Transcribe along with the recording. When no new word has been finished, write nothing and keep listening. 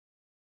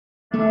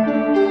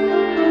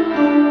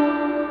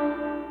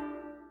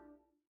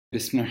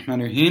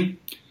Bismillahirrahmanirrahim.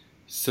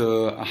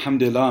 So,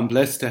 Alhamdulillah, I'm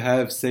blessed to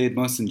have Sayyid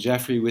Mohsen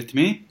Jafri with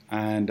me,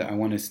 and I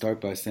want to start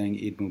by saying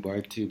Eid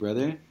Mubarak to you,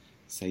 brother.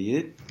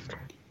 Sayyid.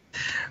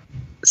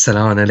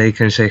 Assalamu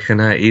alaikum,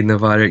 Shaykhana. Eid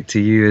Mubarak to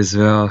you as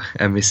well.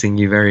 I'm missing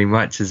you very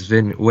much. It's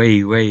been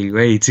way, way,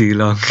 way too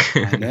long.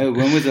 I know.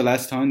 When was the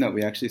last time that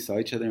we actually saw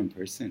each other in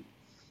person?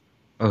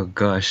 Oh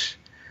gosh.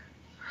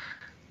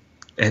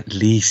 At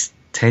least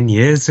 10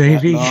 years,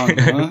 maybe? That long,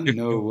 huh?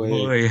 No way.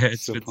 Boy,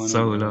 it's been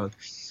so long.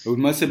 It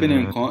must have been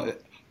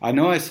I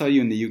know I saw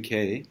you in the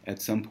UK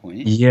at some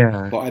point,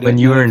 Yeah, but I when don't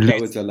you know were if in that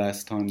was the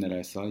last time that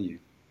I saw you.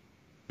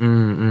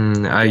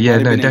 It Yeah, might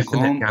have no, been in definitely.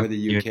 Qom or the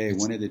UK,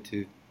 one of the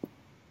two.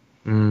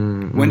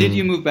 Mm, When did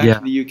you move back yeah.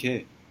 to the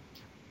UK?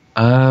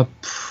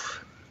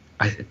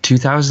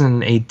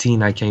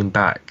 2018, I came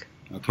back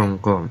Okay, from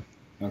Qom.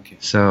 okay.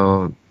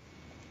 So,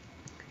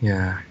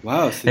 yeah.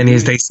 Wow, so And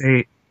as they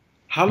say,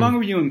 how long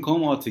were you in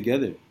Qom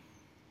altogether?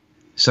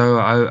 so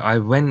I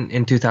went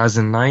in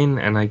 2009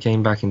 and I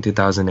came back in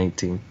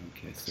 2018.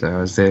 Okay, So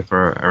I was there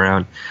for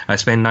around, I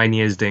spent 9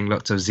 years doing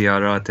lots of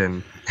ziyarat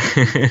and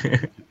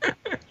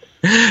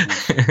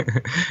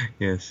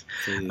yes.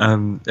 so yeah.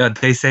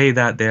 They say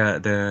that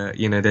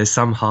there's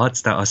some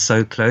hearts that are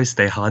so close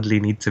they hardly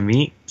need to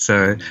meet.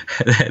 So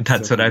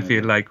that's what I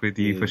feel Subhanallah. like with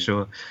you Yeah, for yeah.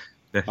 sure.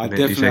 I Definitely,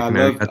 definitely, Sheikh.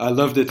 No, I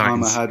loved the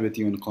time I signs. had with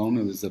you in Qom.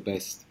 It was the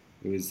best.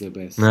 It was the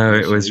best, No,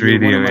 it mashallah. was You're really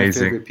one of my amazing.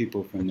 favorite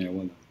people from there,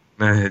 wallah.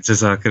 No,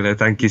 Jazakallah.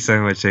 Thank you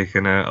so much, Sheikh.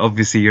 And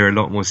obviously you're a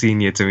lot more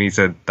senior to me,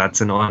 so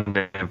that's an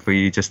honor for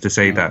you just to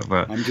say No, that.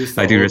 But I'm just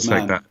I an do old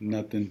respect man.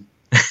 Nothing.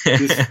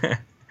 Just,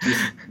 that.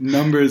 just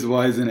numbers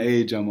wise and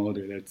age, I'm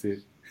older. That's it.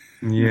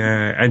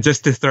 Yeah, and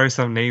just to throw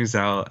some names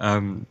out,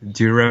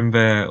 do you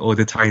remember all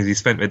the times we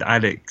spent with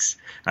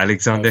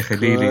Alexander Of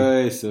Khalili?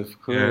 course, of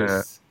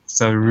Yeah, course.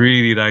 some Uh,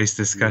 really nice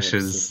yeah,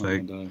 discussions.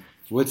 Like, subhanallah.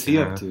 What's he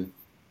up yeah. to?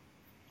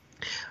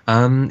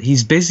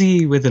 He's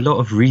busy with a lot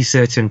of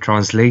research and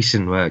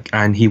translation work,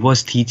 and he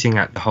was teaching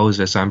at the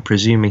Hausa, so I'm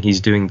presuming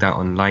he's doing that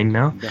online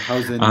now. The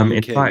house in the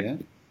In UK, fact, yeah?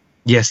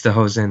 yes, the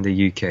Hausa in the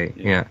UK.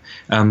 Yeah.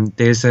 Yeah.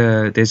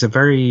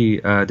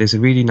 There's a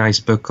really nice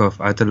book of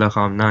Atullah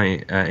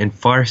Khamnai in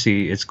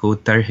Farsi. It's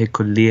called Tarh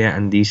Kulliya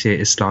Andishe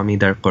Islami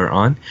Dar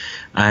Quran,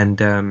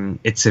 and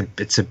it's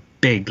a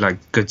big, like,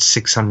 good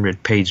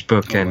 600-page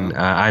book, Oh, and wow.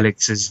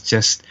 Alex has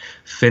just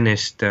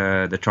finished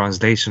the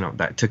translation of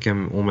that. It took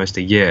him almost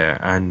a year,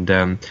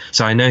 and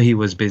so I know he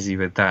was busy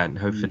with that, and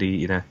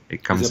hopefully,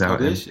 it Is comes it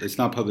out. And published? It's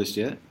not published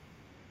yet.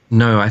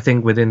 no, I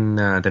think within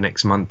the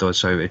next month or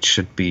so, it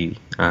should be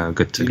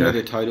good Do to you know go.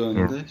 the title in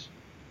Yeah. English?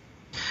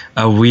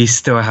 We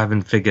still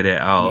haven't figured it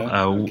out.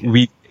 No?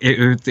 Okay.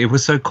 It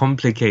was so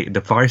complicated,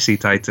 the Farsi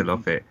title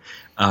of it,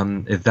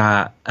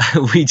 that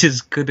we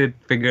just couldn't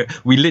figure.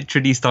 We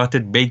literally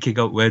started making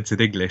up words in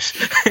English.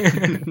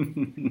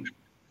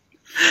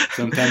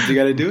 Sometimes you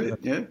gotta do it,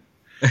 yeah?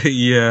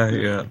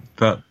 Yeah.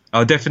 But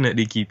I'll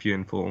definitely keep you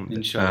informed.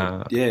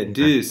 Inshallah. Yeah, Yeah.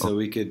 do so Oh,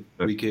 we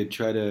could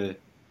try to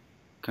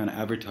kind of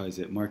advertise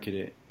it, market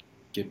it,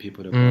 get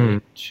people to buy mm,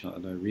 it,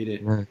 inshallah, read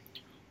it. yeah,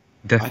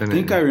 I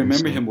think I definitely.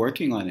 remember So, him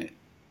working on it.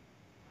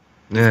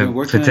 He's yeah, been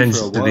working on it for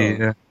a potentially. while.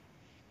 Yeah.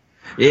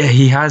 Yeah,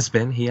 he has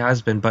been,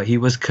 but he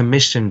was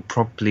commissioned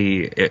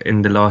properly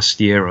in the last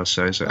year or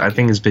so. So I Okay.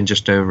 think it's been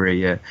just over a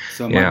year.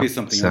 So it might Yeah. be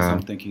something else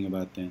I'm So thinking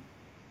about then.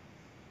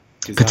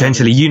 Because I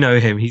potentially, haven't, you know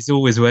him. He's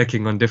always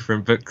working on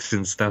different books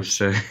and for stuff.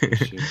 So sure, for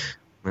sure.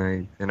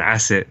 like, an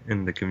asset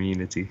in the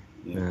community.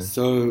 Yeah. Yeah.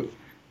 So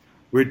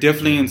we're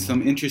definitely in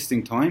some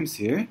interesting times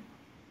here.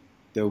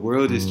 The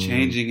world is Mm,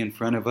 changing in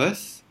front of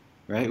us,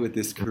 right, with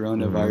this mm,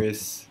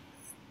 coronavirus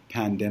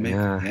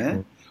pandemic. yeah.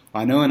 Yeah.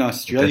 I know in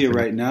Australia Definitely.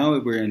 right now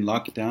we're in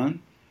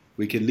lockdown.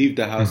 We could leave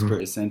the house Hmm. for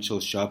essential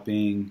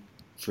shopping,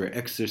 for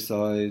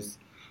exercise.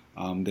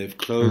 They've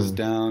closed Mm,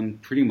 down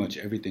pretty much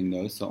everything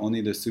though, so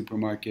only the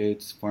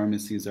supermarkets,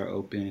 pharmacies are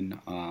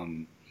open.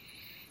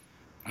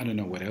 I don't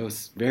know what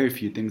else. Very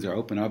few things are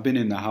open. I've been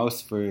in the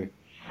house for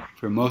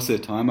most of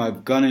the time.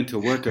 I've gone into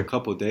work a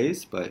couple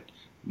days, but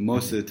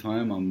most of the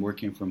time I'm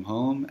working from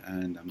home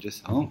and I'm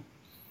just home.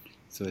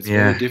 So it's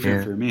very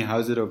different yeah. for me.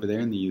 How's it over there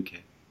in the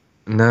UK?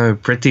 No,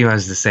 pretty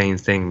much the same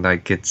thing.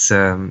 Like, it's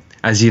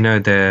as you know,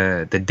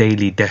 the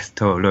daily death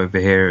toll over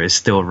here is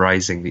still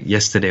rising.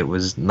 Yesterday it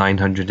was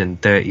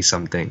 930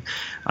 something,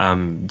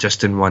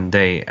 just in one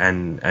day,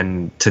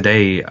 and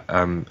today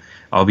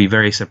I'll be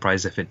very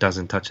surprised if it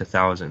doesn't touch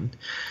 1,000.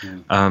 Yeah.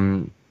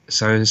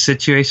 So the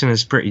situation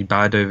is pretty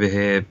bad over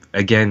here.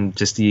 Again,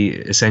 just the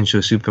essential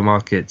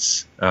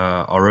supermarkets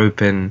are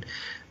open,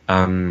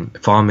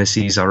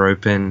 pharmacies are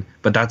open,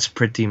 but that's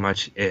pretty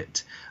much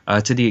it.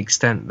 To the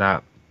extent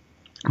that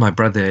my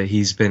brother,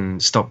 he's been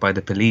stopped by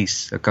the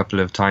police a couple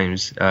of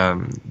times.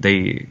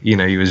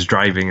 He was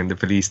driving and the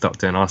police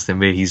stopped him and asked him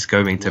where he's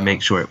going to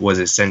make Wow. sure it was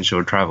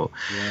essential travel.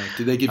 Yeah.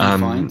 Do they give you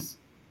Um, fines?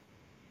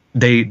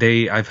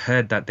 I've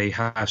heard that they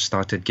have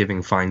started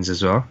giving fines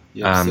as well.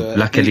 Yep. So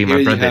I think Luckily, here my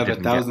you brother have a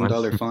didn't get thousand one.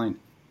 dollar fine.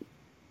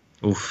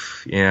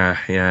 Oof, yeah.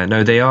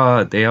 No, they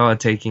are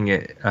taking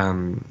it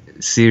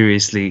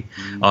seriously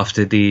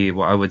after the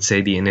what I would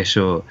say the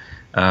initial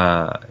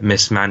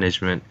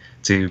mismanagement,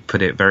 to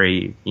put it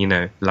very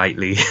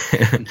lightly.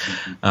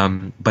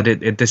 But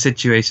the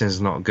situation is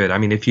not good. I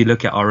mean, if you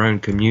look at our own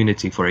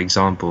community, for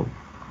example,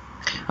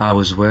 I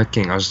was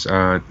volunteering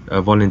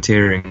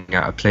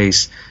at a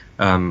place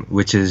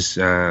which is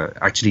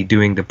actually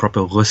doing the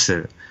proper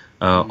ghusl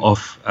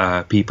of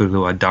people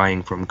who are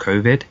dying from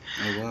COVID.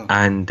 Oh, wow.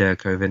 And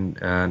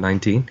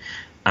COVID-19.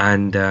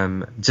 And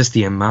just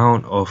the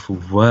amount of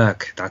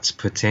work that's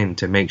put in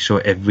to make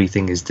sure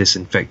everything is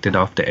disinfected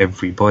after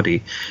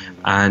everybody.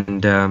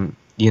 And,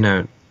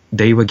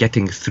 they were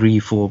getting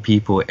 3-4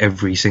 people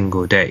every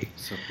single day.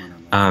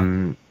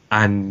 And,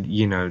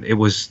 it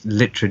was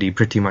literally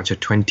pretty much a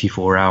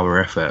 24-hour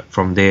effort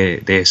from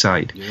their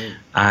side. Yeah.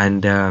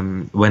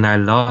 And when I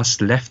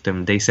last left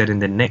them, they said in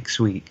the next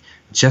week,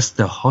 just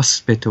the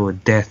hospital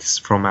deaths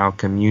from our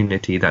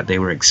community that they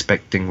were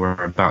expecting were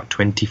about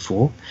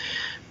 24.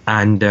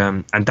 And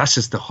that's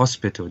just the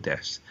hospital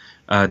deaths.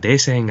 They're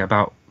saying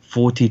about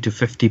 40 to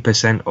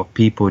 50% of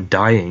people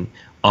dying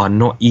are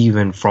not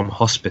even from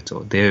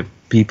hospital. They're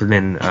people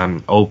in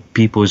old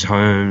people's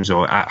homes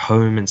or at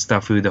home and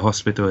stuff, who the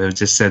hospital have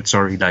just said,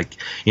 sorry, like,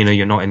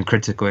 you're not in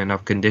critical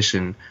enough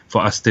condition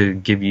for us to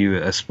give you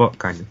a spot,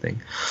 kind of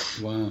thing.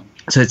 Wow.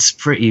 So it's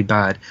pretty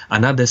bad.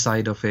 Another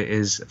side of it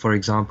is, for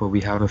example,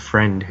 we have a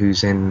friend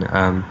who's in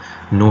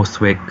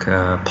Northwick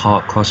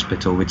Park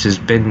Hospital, which has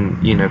been,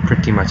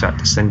 pretty much at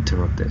the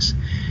center of this.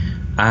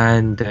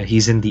 And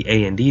he's in the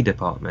A&E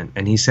department.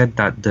 And he said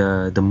that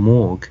the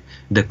morgue,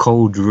 the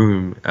cold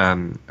room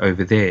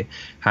over there,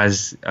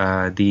 has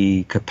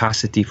the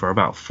capacity for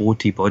about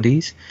 40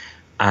 bodies.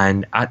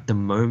 And at the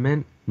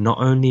moment, not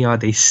only are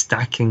they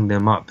stacking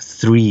them up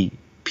 3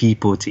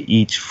 people to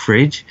each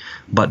fridge,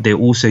 but they're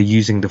also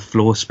using the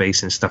floor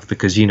space and stuff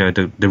because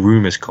the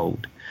room is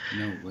cold.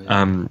 No way.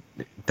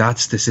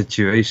 That's the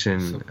situation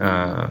So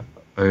cool.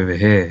 over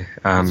here.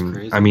 That's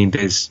crazy. I mean,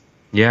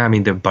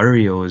 the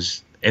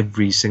burials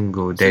every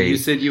single So day. you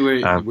said you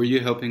were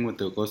you helping with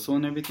the ghusl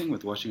and everything,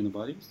 with washing the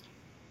bodies?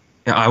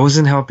 I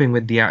wasn't helping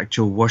with the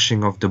actual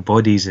washing of the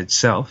bodies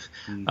itself,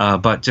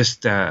 but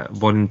just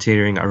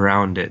volunteering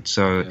around it.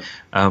 So,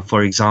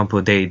 for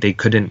example, they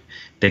couldn't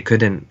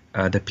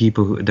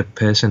the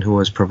person who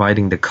was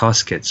providing the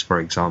caskets, for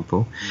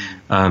example,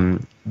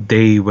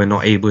 they were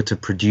not able to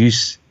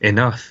produce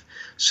enough.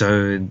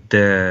 So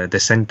the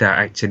center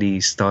actually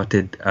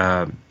started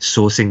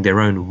sourcing their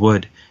own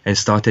wood and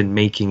started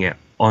making it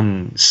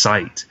on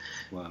site.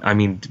 Wow. I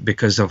mean,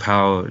 because of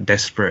how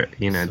desperate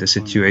the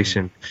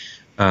situation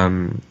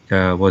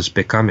was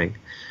becoming.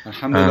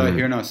 Alhamdulillah,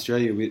 here in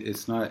Australia,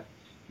 it's not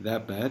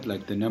that bad.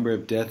 Like, the number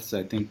of deaths,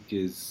 I think,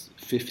 is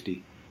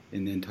 50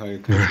 in the entire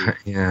country.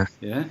 Yeah.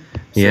 Yeah?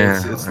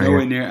 Yeah. It's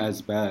nowhere near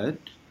as bad.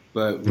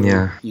 But,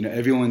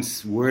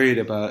 everyone's worried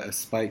about a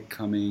spike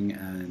coming,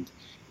 and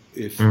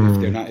if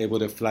they're not able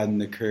to flatten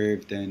the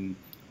curve, then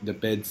the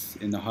beds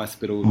in the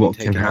hospital will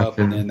be taken up,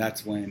 and then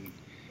that's when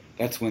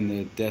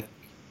the death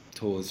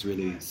tolls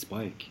really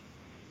spike.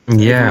 So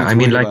Yeah, I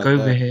mean, worried like about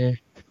over that. here.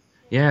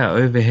 Yeah,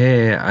 over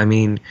here, I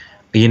mean,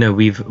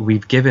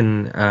 we've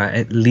given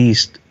at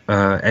least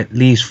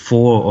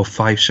 4 or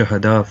 5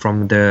 shahada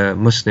from the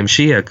Muslim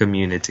Shia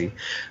community,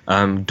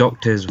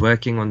 doctors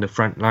working on the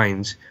front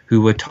lines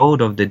who were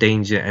told of the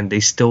danger and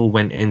they still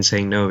went in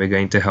saying, no, we're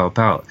going to help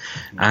out.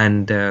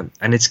 And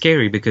it's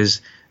scary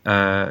because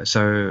as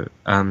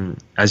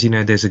you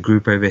know, there's a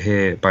group over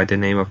here by the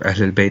name of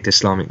Ahlul Bayt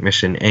Islamic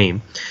Mission,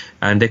 AIM,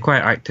 and they're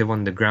quite active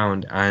on the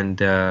ground. And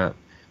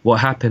what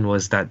happened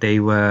was that they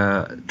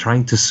were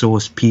trying to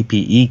source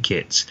PPE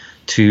kits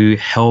to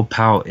help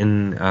out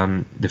in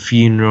the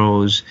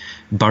funerals,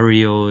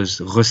 burials,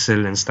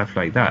 ghusl and stuff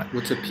like that.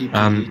 What's a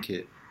PPE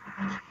kit?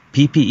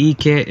 PPE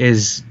kit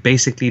is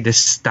basically the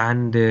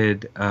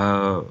standard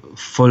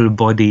full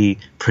body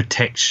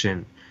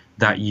protection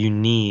that you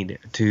need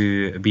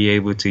to be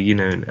able to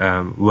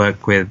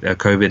work with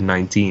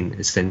COVID-19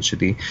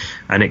 essentially,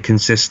 and it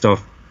consists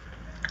of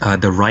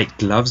the right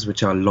gloves,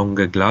 which are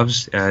longer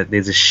gloves.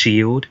 There's a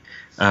shield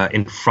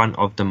in front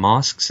of the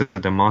mask, so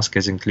the mask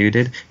is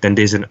included. Then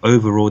there's an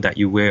overall that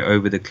you wear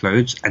over the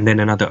clothes, and then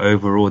another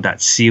overall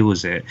that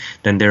seals it.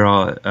 Then there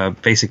are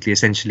basically,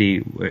 essentially,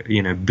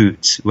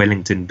 boots,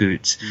 Wellington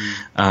boots.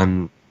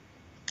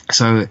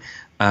 So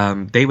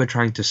they were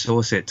trying to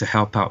source it to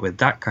help out with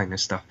that kind of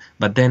stuff.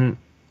 But then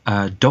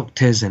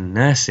doctors and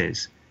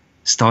nurses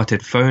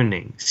started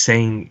phoning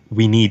saying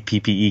we need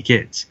PPE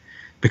kits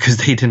because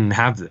they didn't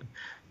have them.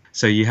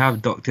 So you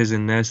have doctors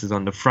and nurses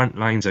on the front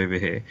lines over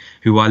here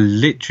who are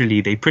literally,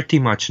 they pretty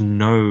much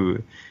know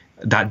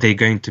that they're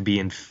going to be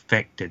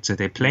infected. So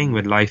they're playing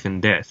with life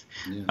and death,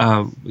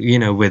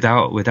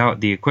 without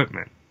the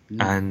equipment.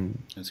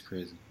 And that's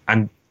crazy.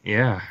 And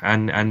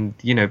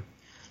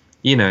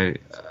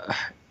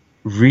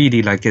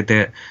really, like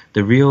the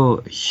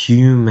real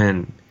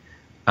human,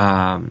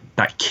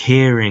 that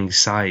caring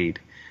side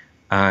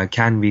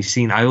can be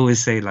seen. I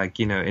always say,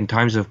 in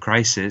times of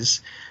crisis,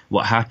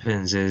 what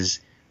happens is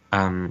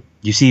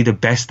you see the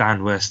best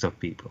and worst of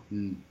people,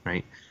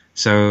 right?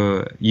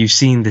 So you've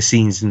seen the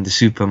scenes in the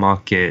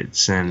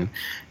supermarkets and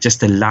just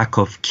the lack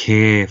of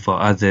care for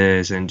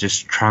others and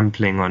just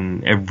trampling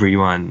on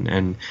everyone.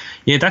 And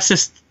yeah, that's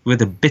just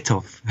with a bit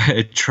of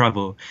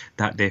trouble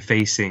that they're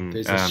facing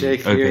There's a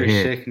sheikh over here,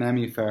 here. Sheikh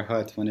Nami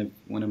Farhat,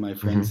 one of my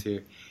friends Hmm.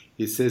 here.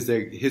 He says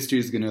that history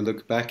is going to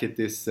look back at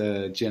this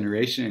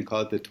generation and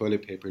call it the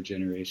toilet paper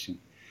generation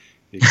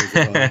because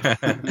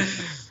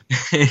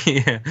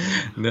Yeah,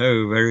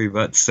 no, very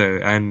much so,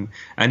 and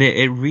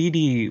it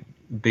really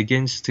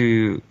begins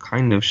to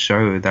kind of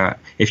show that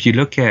if you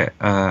look at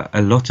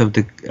a lot of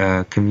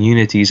the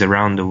communities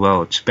around the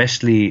world,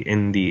 especially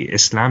in the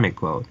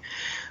Islamic world,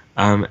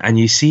 and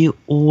you see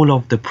all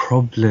of the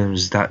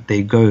problems that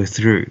they go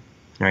through,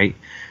 right?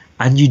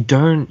 And you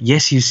don't,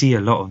 yes, you see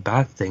a lot of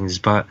bad things,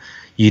 but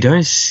you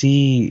don't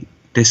see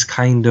this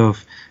kind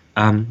of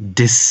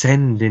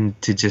descend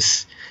into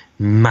just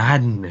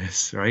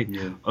madness, right?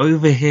 yeah,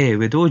 Over here,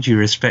 with all due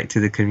respect to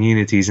the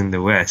communities in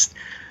the West,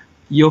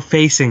 you're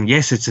facing,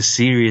 yes, it's a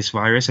serious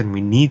virus and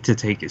we need to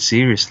take it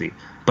seriously,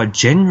 but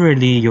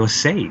generally you're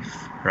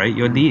safe, right?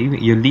 You're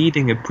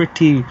leading a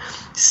pretty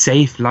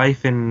safe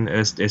life in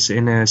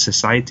a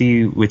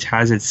society which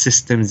has its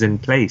systems in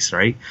place,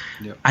 right?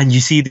 yeah. And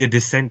you see the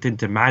descent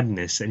into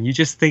madness, and you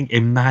just think,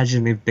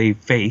 imagine if they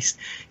faced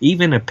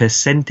even a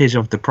percentage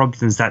of the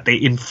problems that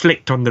they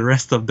inflict on the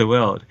rest of the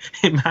world.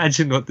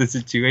 Imagine what the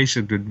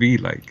situation would be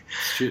like.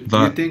 Do you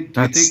But think?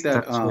 Do you think that's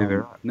that? that's where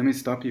they're at. Let me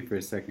stop you for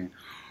a second.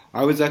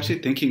 I was actually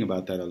thinking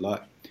about that a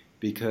lot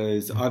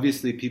because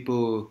obviously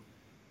people,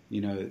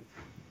 you know,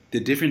 the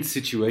different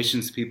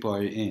situations people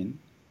are in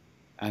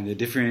and the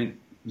different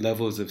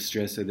levels of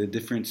stress or the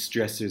different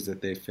stressors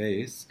that they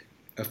face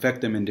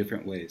affect them in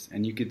different ways.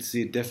 And you could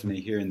see it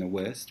definitely here in the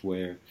West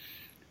where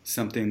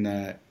something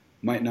that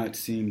might not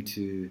seem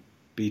to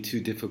be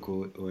too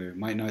difficult or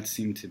might not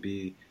seem to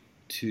be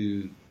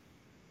too,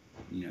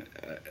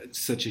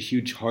 such a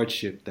huge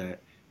hardship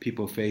that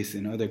people face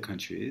in other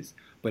countries,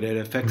 but it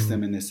affects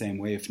them Mm, in the same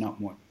way, if not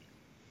more.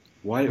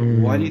 Why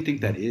do you mm,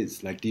 think that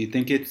is? Like, do you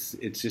think it's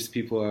just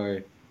people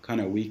are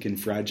kind of weak and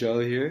fragile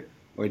here,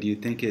 or do you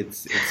think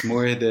it's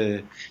more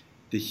the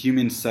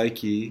human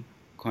psyche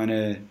kind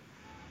of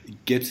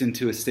gets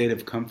into a state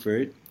of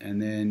comfort,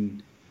 and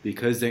then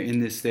because they're in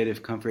this state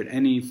of comfort,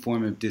 any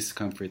form of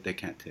discomfort they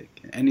can't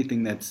take,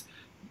 anything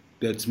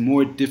that's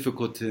more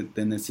difficult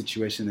than the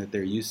situation that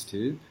they're used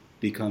to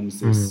becomes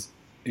mm, this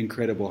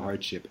incredible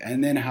hardship.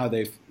 And then how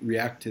they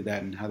react to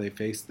that and how they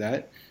face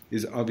that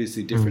is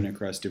obviously different mm,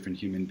 across different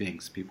human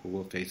beings. People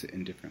will face it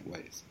in different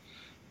ways,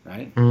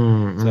 right?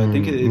 So I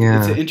think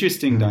it's an yeah.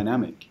 interesting Mm.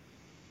 dynamic,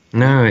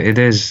 right? No, it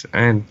is,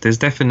 and there's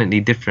definitely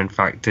different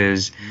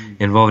factors Mm,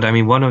 involved. I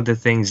mean, one of the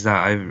things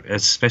that I've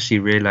especially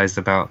realized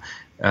about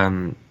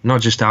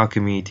not just our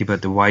community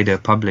but the wider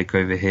public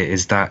over here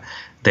is that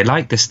they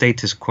like the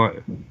status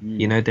quo.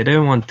 You mm, know, they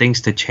don't want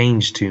things to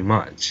change too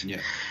much.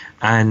 yeah,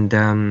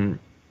 And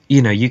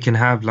you know, you can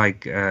have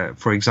like,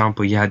 for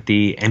example, you had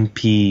the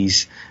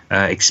MP's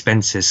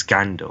expenses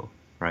scandal,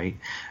 right?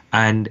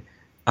 And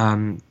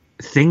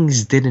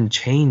things didn't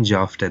change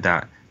after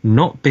that,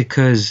 not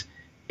because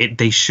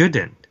they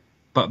shouldn't,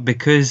 but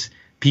because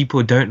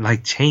people don't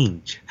like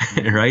change,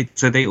 mm, right?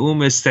 So they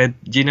almost said,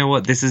 "Do you know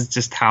what, this is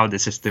just how the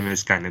system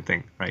is," kind of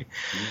thing, right?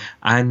 yeah,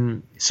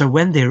 And so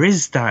when there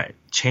is that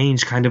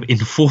change kind of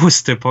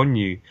enforced upon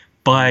you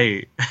mm,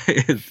 by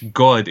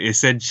God,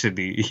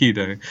 essentially, you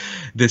know,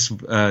 this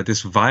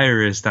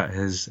virus that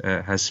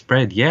has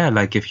spread, yeah,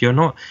 like if you're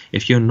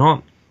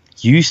not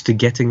used to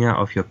getting out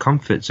of your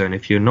comfort zone,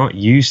 if you're not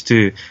used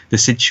to the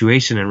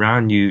situation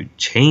around you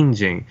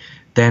changing,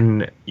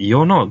 then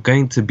you're not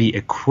going to be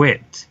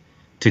equipped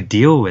to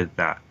deal with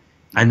that.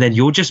 yeah, And then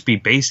you'll just be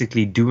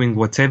basically doing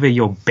whatever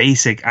your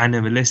basic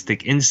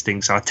animalistic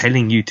instincts are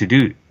telling you to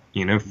do,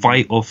 you know, mm,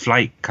 fight or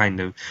flight kind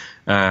of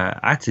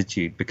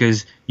attitude,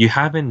 because you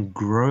haven't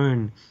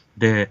grown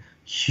the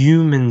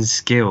human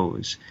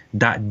skills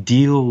that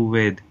deal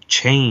with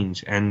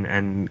change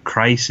and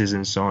crisis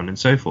and so on and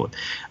so forth.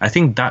 I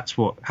think that's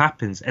what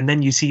happens. And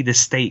then you see the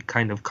state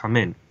kind of come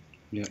in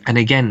yeah, and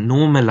again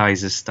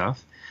normalizes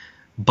stuff,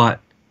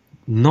 but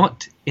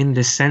not in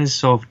the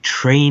sense of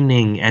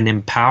training and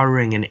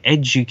empowering and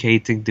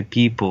educating the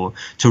people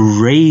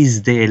to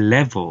raise their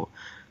level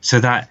so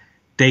that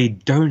they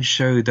don't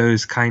show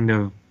those kind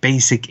of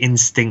basic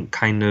instinct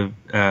kind of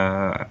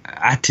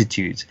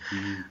attitudes,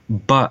 mm,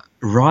 but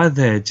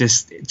rather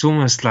just it's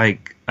almost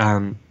like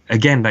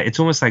again, like it's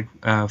almost like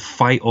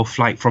fight or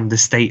flight from the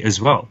state as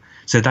well.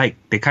 So like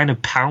they kind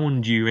of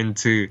pound you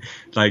into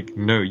like,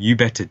 no, you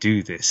better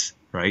do this,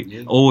 right?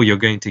 yeah, Or you're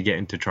going to get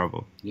into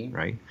trouble, yeah.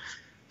 right?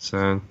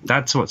 So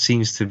that's what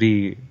seems to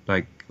be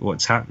like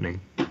what's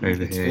happening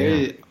over It's here.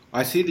 Yeah. very.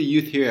 I see the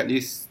youth here, at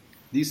least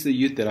these are the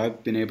youth that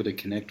I've been able to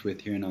connect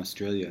with here in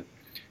Australia.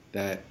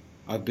 That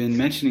I've been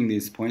mentioning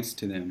these points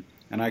to them,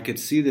 and I could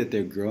see that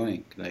they're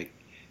growing. Like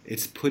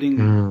it's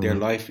putting their Mm,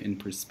 life in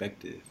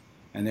perspective,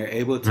 and they're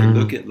able to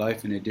look mm, at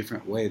life in a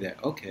different way.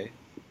 That okay,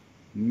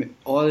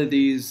 all of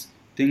these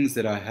things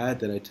that I had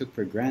that I took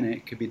for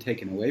granted could be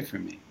taken away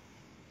from me.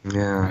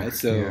 Yeah. right?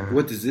 So Yeah.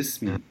 what does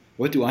this mean?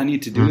 What do I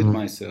need to do with Mm-hmm.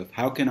 myself?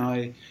 How can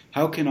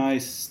I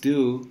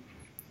still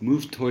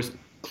move towards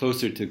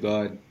closer to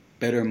God,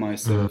 better Mm-hmm.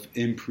 myself,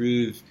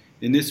 improve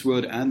in this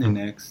world and the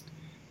next,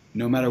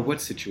 no matter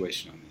what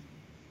situation I'm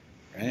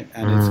in, right?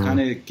 And it's kind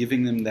Mm-hmm. of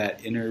giving them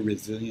that inner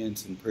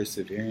resilience and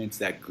perseverance,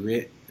 that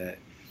grit, that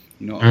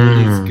all of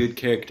these Mm-hmm. good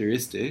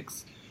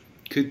characteristics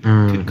could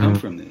come Mm-hmm.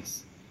 from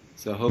this.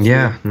 So Yeah.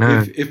 hopefully, No.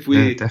 if No.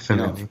 we,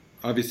 Definitely.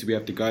 obviously we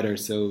have to guide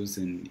ourselves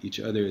and each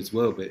other as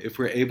well, but if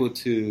we're able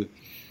to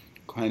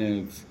kind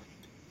of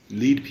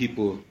lead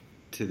people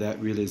to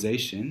that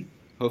realization,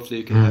 hopefully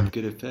it could Mm. have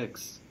good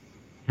effects.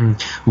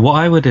 Mm. What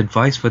I would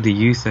advise for the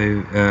youth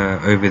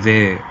over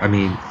there, I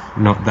mean,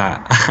 not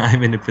that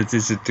I'm in a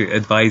position to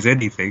advise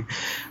anything,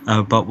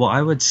 but what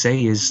I would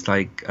say is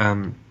like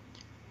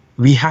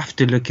we have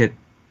to look at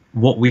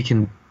what we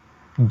can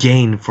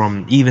gain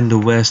from even the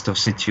worst of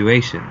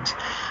situations.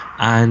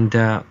 And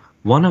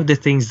one of the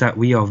things that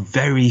we are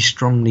very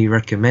strongly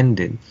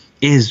recommending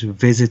is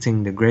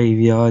visiting the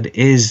graveyard,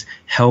 is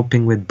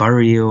helping with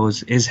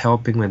burials, is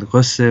helping with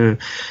ghusl,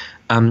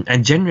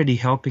 and generally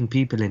helping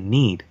people in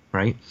need,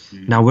 right?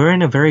 Now, Mm, we're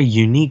in a very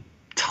unique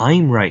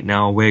time right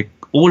now where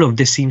all of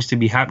this seems to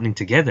be happening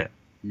together,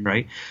 mm,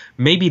 right?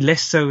 Maybe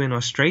less so in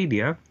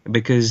Australia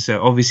because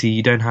obviously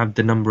you don't have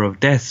the number of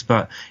deaths,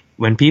 but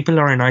when people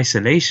are in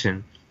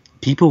isolation,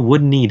 people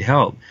would need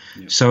help.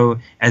 yeah, So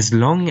as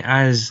long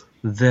as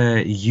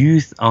the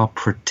youth are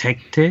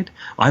protected,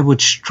 I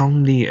would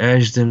strongly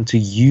urge them to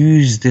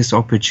use this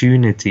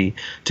opportunity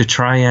to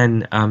try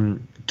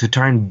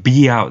and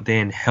be out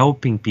there and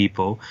helping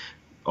people.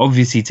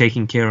 Obviously,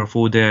 taking care of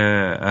all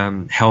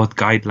the health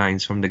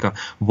guidelines from the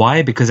government.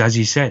 Why? Because as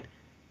you said,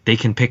 they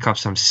can pick up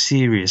some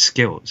serious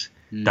skills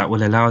that mm,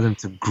 will allow them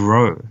to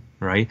grow,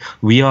 right?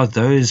 We are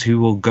those who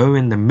will go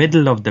in the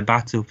middle of the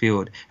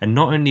battlefield and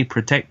not only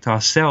protect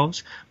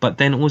ourselves, but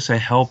then also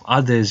help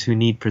others who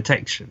need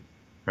protection,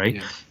 right?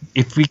 yeah.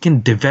 If we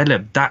can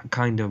develop that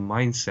kind of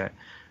mindset,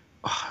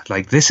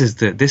 like this is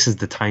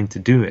the time to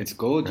do it, It's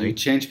gold. You right?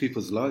 change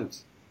people's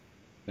lives.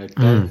 Like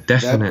that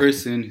Definitely.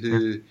 person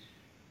who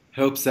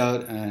helps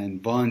out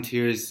and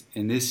volunteers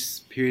in this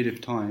period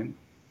of time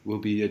will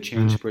be a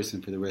changed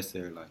person for the rest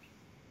of their life.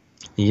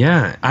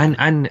 Yeah, Yeah.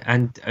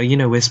 and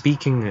we're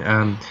speaking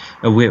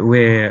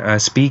we're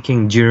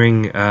speaking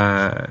during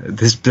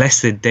this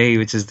blessed day,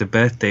 which is the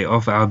birthday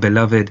of our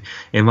beloved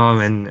Imam,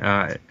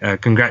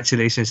 and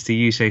congratulations to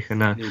you,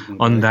 Shaykhana, Eid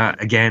on Mubarak.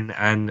 that again,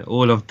 and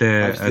all of The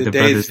the day is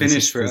brothers and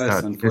finished for sisters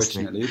us, that are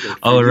listening. unfortunately, but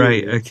for All you,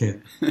 right, it's okay.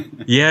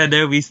 Yeah,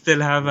 no, we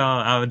still have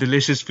our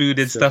delicious food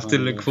and stuff to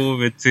look subhanallah.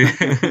 forward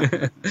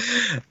to.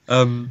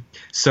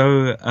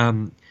 So,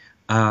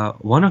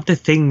 one of the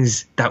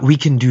things that we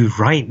can do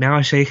right now,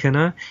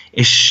 Shaykhana,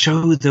 is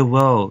show the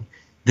world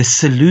the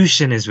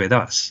solution is with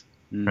us,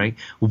 Mm, right?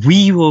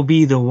 We will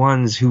be the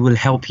ones who will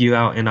help you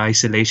out in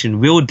isolation.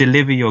 We'll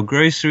deliver your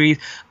groceries.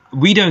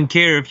 We don't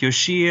care if you're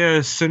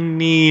Shia,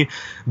 Sunni,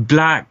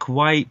 black,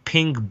 white,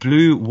 pink,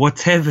 blue,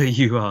 whatever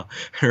you are,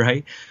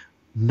 right?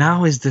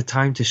 Now is the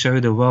time to show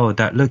the world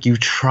that, look, you've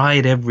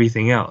tried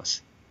everything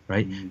else,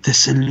 right? mm, The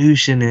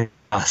solution is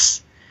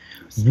us.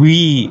 yes.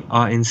 We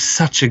are in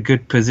such a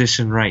good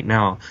position right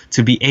now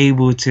to be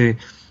able to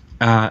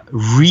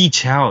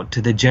reach out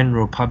to the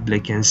general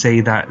public and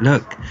say that,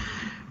 look,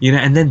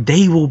 and then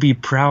they will be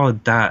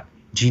proud that,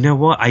 do you know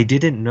what? I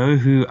didn't know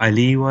who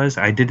Ali was.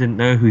 I didn't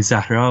know who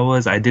Zahra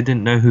was. I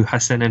didn't know who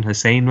Hassan and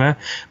Hussein were.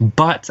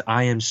 But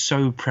I am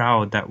so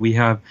proud that we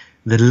have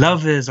the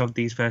lovers of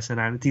these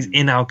personalities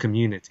in Mm. our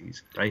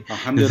communities, right?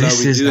 Alhamdulillah, This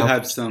we is do our.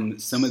 have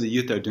some of the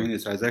youth are doing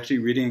this. I was actually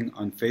reading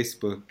on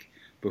Facebook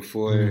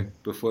Mm,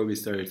 before we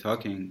started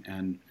talking,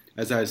 and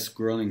as I was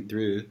scrolling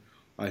through,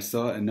 I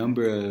saw a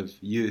number of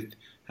youth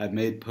had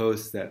made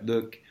posts that,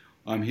 look,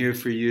 I'm here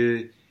for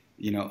you.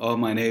 All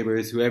my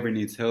neighbors, whoever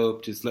needs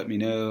help, just let me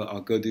know.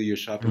 I'll go do your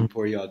shopping mm,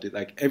 for you. I'll do,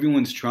 like,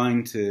 everyone's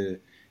trying to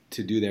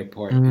do their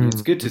part, and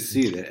it's mm, good to mm.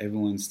 see that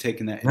everyone's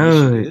taking that No,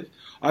 initiative.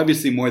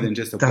 Obviously, more than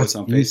just a post that's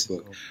on Facebook,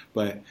 beautiful.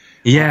 but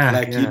Yeah,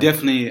 like yeah.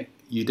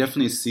 you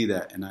definitely see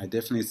that, and I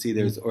definitely see Mm.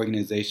 there's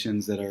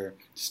organizations that are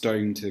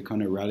starting to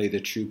kind of rally the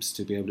troops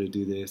to be able to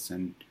do this,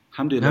 and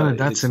alhamdulillah, No,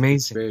 that's it's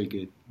amazing. very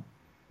good.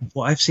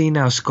 What I've seen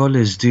our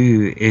scholars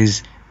do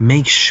is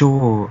make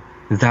sure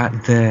that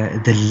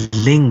the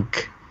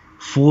link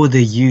for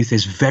the youth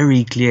is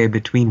very clear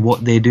between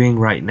what they're doing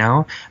right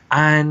now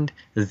and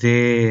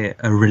their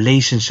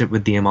relationship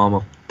with the Imam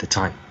of the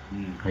time,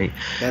 Mm. right?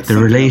 That's The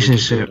something that we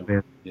could build relationship on.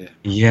 with. Yeah.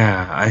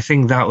 Yeah, I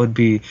think that would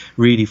be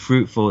really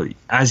fruitful.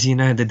 As you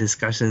know, the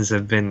discussions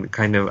have been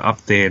kind of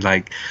up there.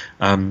 Like,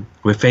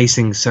 we're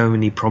facing so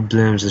many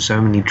problems and so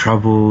many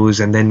troubles,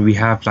 and then we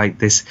have like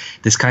this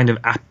kind of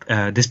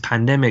this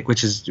pandemic,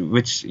 which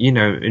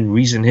in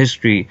recent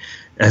history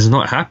has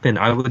not happened.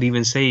 I would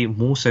even say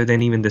more so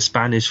than even the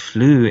Spanish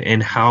flu,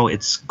 in how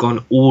it's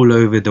gone all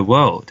over the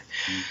world.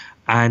 Mm.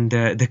 And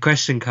the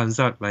question comes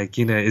up, like,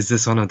 is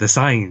this one of the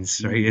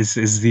signs, right?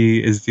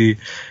 Mm.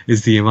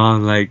 Is the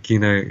Imam, like,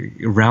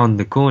 around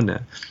the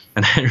corner?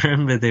 And I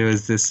remember there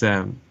was this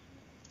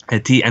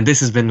And this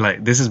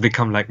has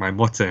become like my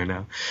motto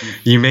now.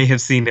 You may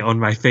have seen it on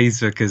my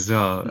Facebook as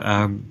well.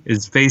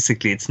 It's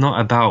basically, it's not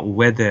about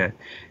whether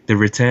the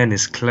return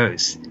is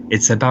close.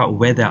 It's about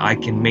whether I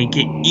can make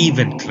it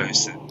even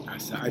closer.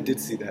 I did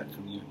see that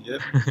from you.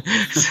 Yep.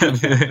 So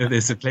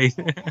there's a place.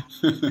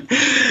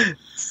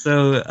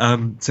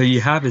 So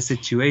you have a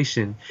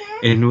situation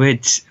in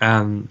which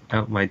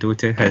my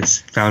daughter has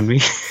found me.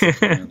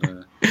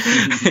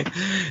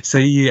 So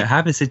you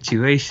have a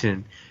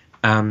situation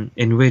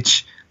in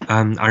which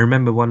I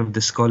remember one of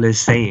the scholars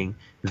saying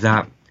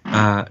that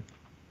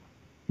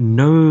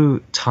no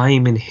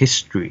time in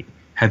history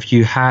have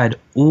you had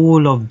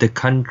all of the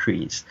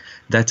countries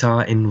that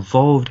are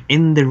involved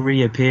in the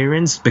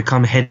reappearance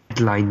become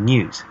headline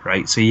news,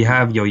 right? So you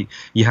have your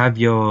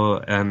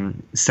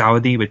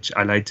Saudi, which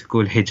I like to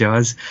call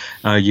Hijaz,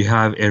 you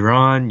have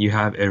Iran, you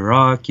have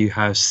Iraq, you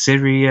have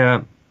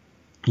Syria,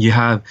 you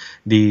have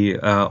the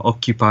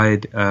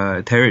occupied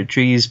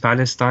territories,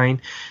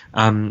 Palestine.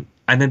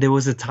 And then there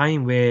was a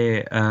time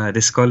where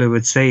the scholar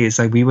would say, it's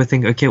like we would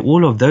think, okay,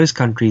 all of those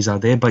countries are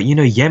there, but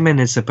Yemen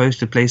is supposed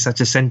to play such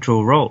a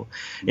central role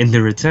in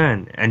the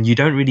return, and you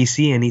don't really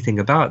see anything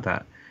about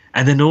that.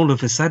 And then all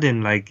of a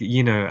sudden,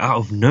 out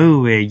of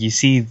nowhere, you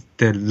see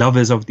the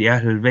lovers of the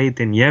Ahlul Bayt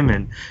in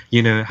Yemen,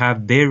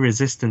 have their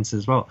resistance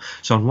as well.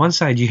 So on one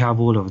side, you have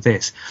all of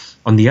this.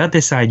 On the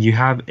other side, you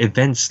have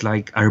events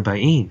like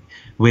Arba'een,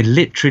 where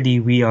literally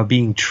we are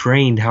being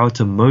trained how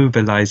to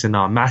mobilize in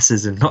our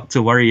masses and not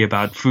to worry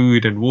about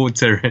food and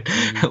water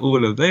and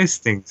all of those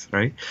things,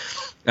 right?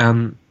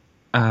 And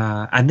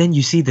then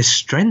you see the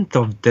strength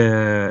of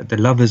the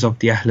lovers of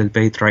the Ahlul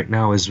Bayt right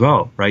now as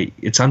well, right?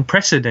 It's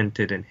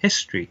unprecedented in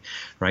history,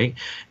 right?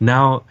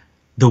 Now,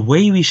 the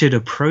way we should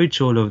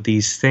approach all of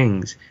these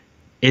things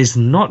is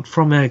not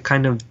from a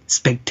kind of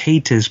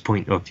spectator's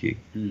point of view,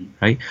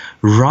 right?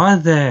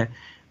 Rather,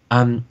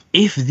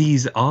 if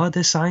these are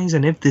the signs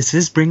and if this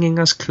is bringing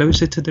us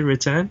closer to the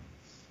return,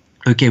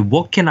 okay,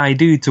 what can I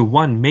do to,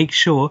 one, make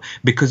sure,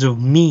 because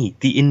of me,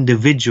 the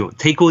individual,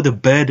 take all the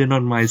burden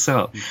on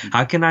myself?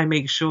 How can I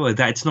make sure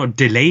that it's not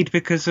delayed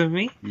because of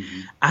me?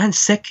 And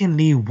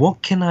secondly,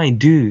 what can I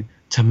do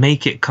to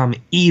make it come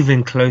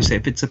even closer?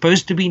 If it's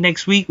supposed to be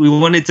next week, we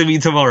want it to be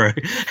tomorrow,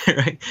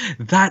 right?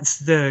 That's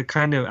the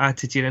kind of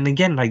attitude. And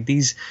again, I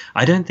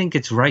don't think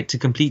it's right to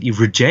completely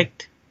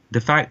reject the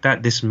fact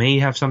that this may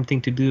have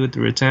something to do with the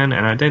return,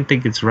 and I don't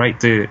think it's right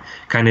to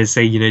kind of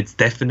say, it's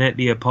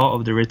definitely a part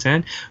of the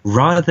return.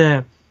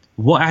 Rather,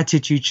 what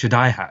attitude should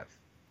I have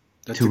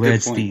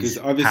towards these?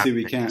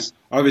 Because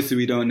obviously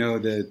we don't know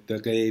the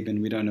ghaib,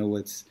 and we don't know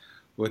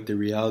what the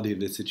reality of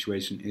the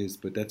situation is.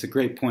 But that's a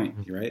great point,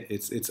 right?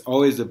 It's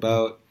always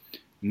about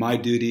my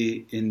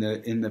duty in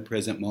the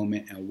present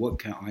moment, and what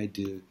can I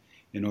do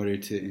in order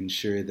to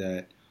ensure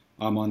that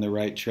I'm on the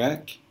right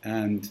track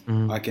and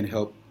I can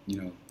help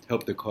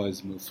the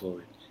cause move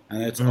forward.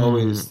 And that's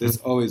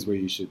always where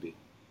you should be,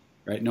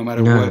 right? No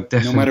matter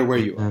no matter where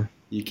you are,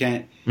 you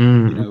can't,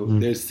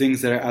 there's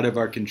things that are out of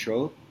our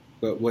control,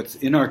 but what's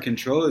in our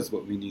control is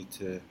what we need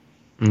to.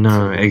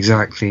 No,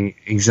 exactly.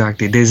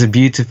 There's a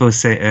beautiful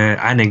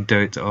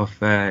anecdote of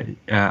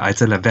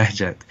Ayatollah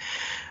Behjat.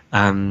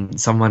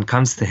 Someone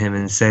comes to him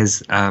and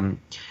says,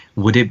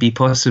 would it be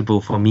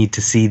possible for me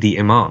to see the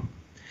Imam?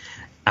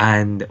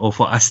 Or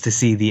for us to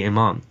see the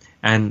Imam?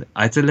 And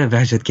Ayatollah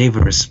Behjat gave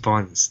a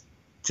response,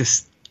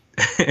 just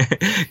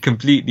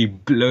completely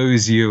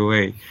blows you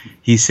away.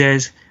 He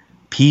says,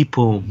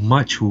 people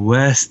much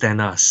worse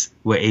than us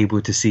were able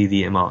to see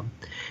the Imam.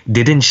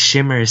 Didn't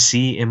Shimr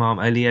see Imam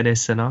Ali alayhi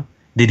salam?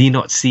 Did he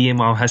not see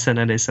Imam Hassan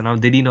alayhi salam?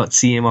 Did he not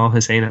see Imam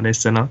Hussein alayhi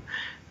salam?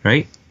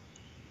 Right?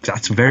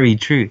 That's very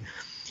true.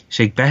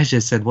 Sheikh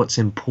Behjat said what's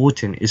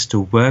important is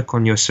to work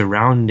on your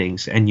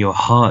surroundings and your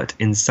heart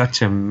in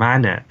such a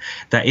manner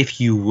that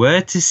if you were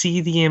to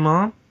see the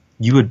Imam,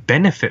 you would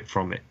benefit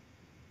from it,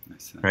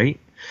 right?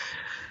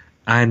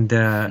 And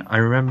I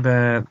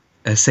remember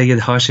Sayyid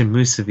Hashim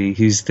Musavi,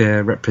 who's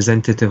the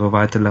representative of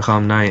Ayatollah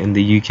Khamenei in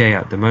the UK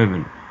at the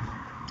moment.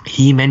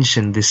 He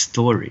mentioned this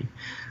story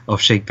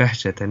of Sheikh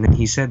Behjat, and then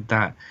he said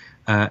that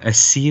a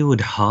sealed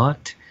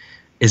heart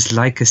is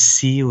like a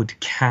sealed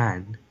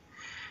can.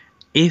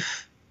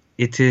 If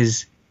it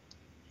is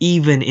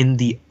even in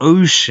the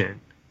ocean,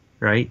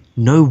 right,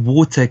 no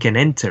water can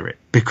enter it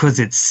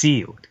because it's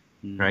sealed.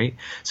 Right,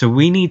 so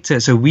we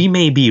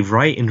may be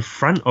right in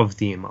front of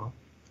the Imam,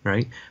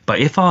 right? But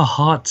if our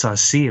hearts are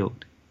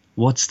sealed,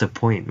 what's the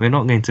point? We're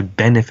not going to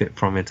benefit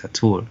from it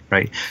at all,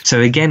 right? So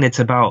again, it's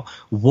about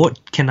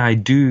what can I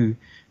do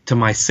to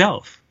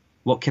myself?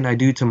 What can I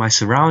do to my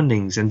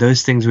surroundings? And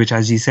those things which,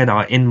 as you said,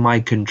 are in my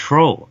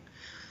control,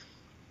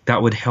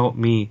 that would help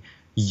me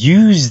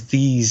use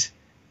these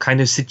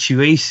kind of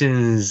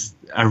situations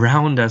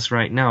around us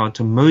right now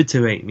to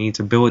motivate me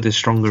to build a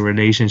stronger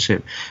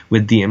relationship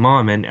with the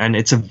Imam. And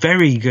it's a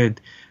very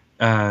good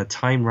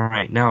time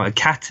right now, a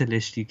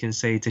catalyst, you can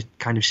say, to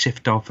kind of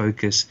shift our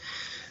focus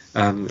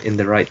in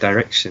the right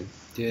direction.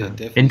 Yeah,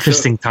 definitely.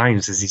 Interesting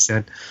times, as you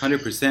said.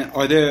 100%.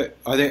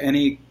 Are there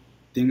any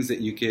things that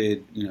you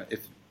could,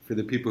 if for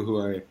the people who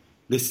are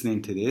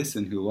listening to this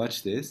and who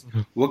watch this,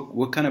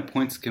 what kind of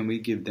points can we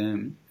give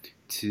them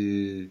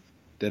to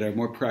that are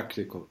more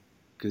practical?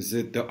 Because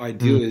the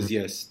ideal is,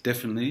 yes,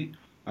 definitely,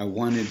 I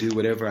want to do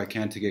whatever I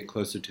can to get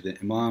closer to the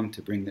Imam,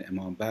 to bring the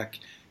Imam back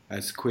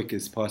as quick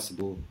as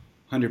possible.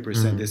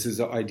 100%. This is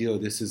the ideal.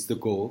 This is the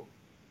goal,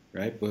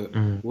 right? But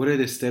what are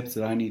the steps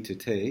that I need to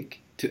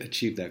take to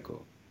achieve that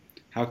goal?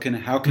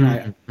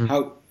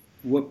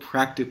 What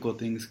practical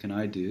things can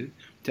I do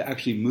to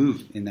actually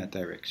move in that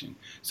direction?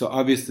 So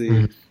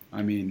obviously,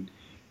 I mean,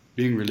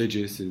 being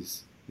religious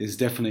is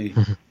definitely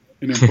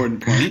an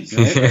important point,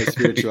 right? Our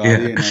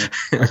spirituality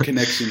and our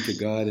connection to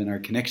God and our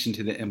connection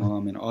to the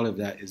Imam and all of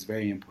that is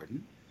very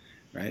important,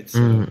 right?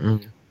 So,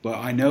 but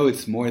I know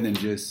it's more than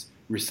just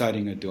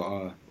reciting a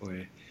dua,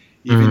 or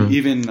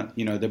even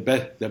you know,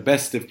 the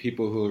best of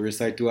people who will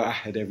recite dua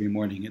ahad every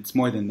morning. It's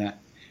more than that.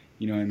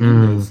 You know what I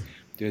mean?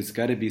 There's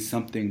got to be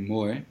something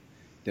more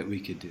that we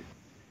could do.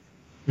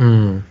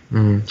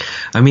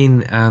 I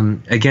mean,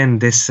 again,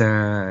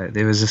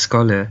 there was a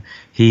scholar.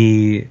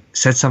 He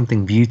said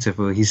something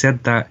beautiful. He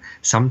said that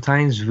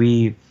sometimes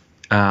we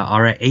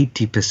are at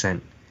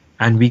 80%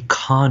 and we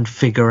can't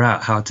figure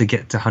out how to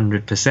get to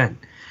 100%.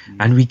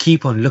 And we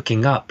keep on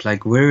looking up,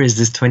 like, where is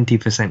this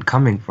 20%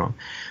 coming from?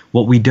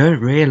 What we don't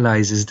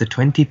realize is the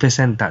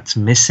 20% that's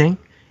missing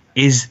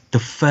is the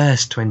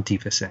first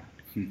 20%.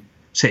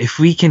 So if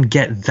we can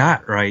get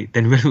that right,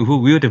 then we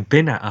would have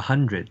been at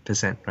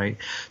 100%, right?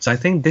 So I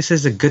think this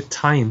is a good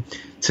time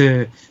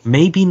to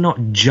maybe not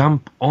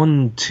jump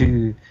on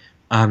to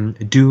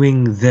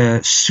doing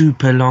the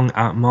super long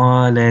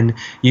a'mal and,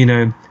 you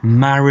know,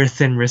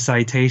 marathon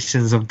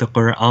recitations of the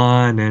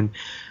Quran. And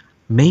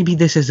maybe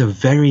this is a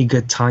very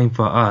good time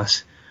for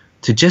us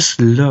to just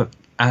look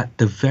at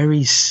the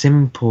very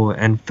simple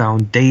and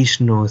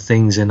foundational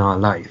things in our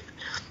life.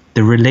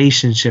 The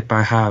relationship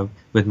I have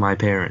with my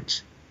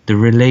parents, the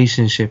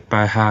relationship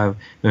I have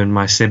with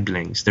my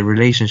siblings, the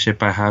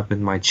relationship I have with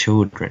my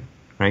children,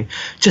 right?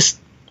 Just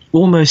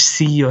almost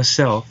see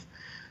yourself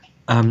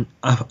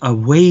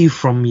away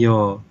from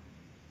your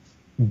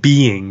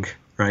being,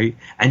 right?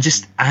 And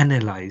just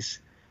analyze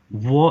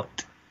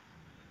what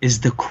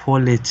is the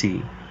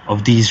quality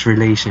of these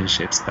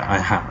relationships that I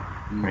have,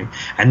 right?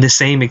 And the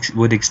same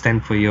would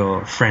extend for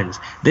your friends.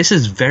 This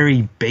is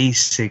very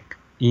basic,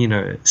 you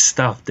know,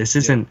 stuff. This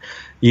isn't,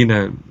 you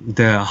know,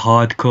 the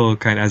hardcore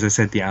kind, as I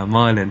said, the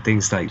amal and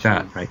things like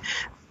that, right?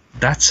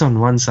 That's on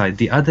one side.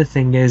 The other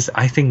thing is,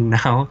 I think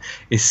now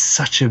is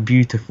such a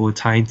beautiful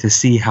time to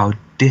see how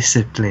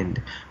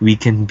disciplined we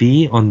can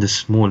be on the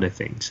smaller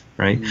things,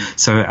 right?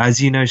 So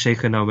as you know,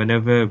 Shaykhana,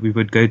 whenever we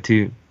would go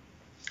to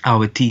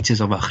our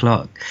teachers of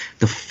akhlaq,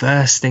 the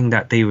first thing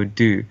that they would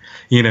do,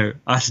 you know,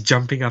 us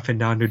jumping up and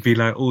down would be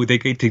like, oh, they're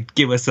going to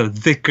give us a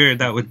dhikr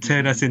that would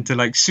turn us into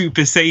like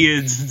super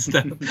saiyans and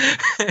stuff.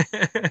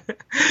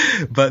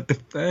 But the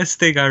first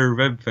thing I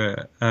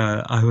remember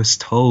I was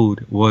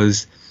told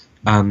was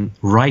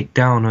write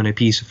down on a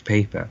piece of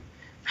paper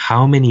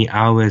how many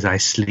hours I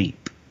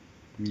sleep,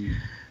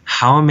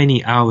 how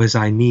many hours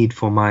I need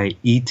for my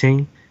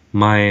eating,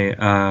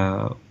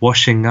 my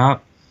washing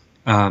up,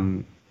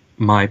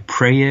 my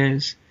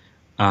prayers,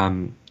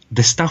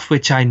 the stuff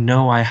which I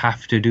know I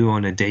have to do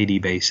on a daily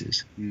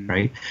basis,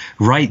 right?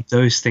 Write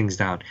those things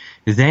down.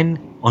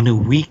 Then on a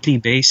weekly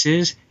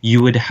basis,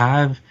 you would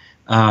have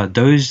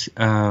those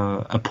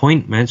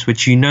appointments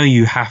which you know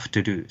you have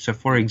to do. So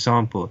for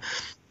example,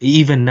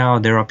 even now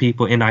there are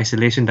people in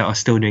isolation that are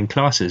still doing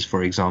classes,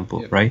 for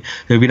example, right?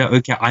 They'll be like,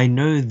 okay, I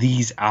know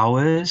these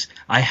hours,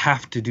 I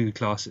have to do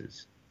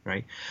classes,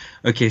 right?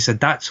 Okay, so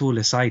that's all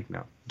aside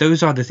now.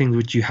 Those are the things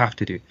which you have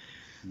to do.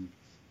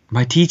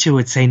 My teacher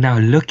would say, now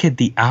look at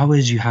the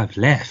hours you have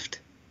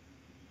left,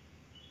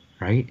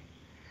 right?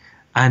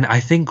 And I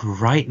think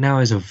right now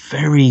is a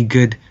very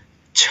good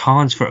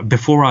chance for,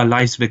 before our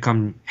lives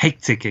become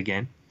hectic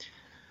again,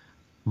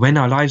 when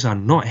our lives are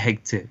not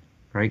hectic,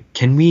 right?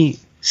 Can we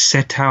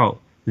set out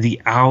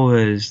the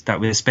hours that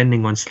we're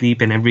spending on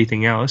sleep and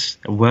everything else,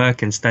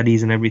 work and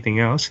studies and everything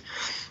else,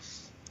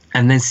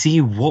 and then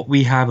see what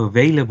we have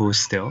available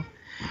still,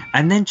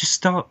 and then just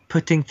start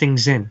putting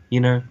things in, you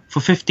know,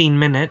 for 15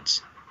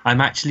 minutes,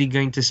 I'm actually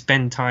going to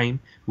spend time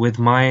with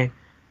my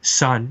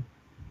son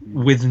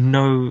with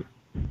no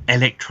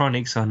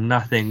electronics or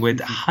nothing, with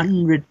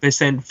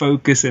 100%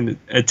 focus and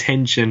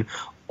attention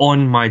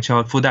on my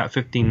child for that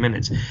 15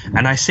 minutes.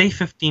 And I say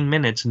 15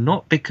 minutes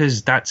not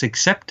because that's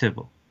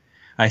acceptable.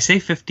 I say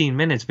 15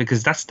 minutes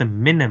because that's the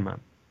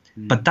minimum.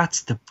 But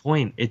that's the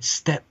point. It's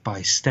step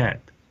by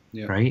step,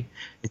 right?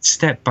 It's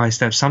step by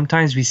step.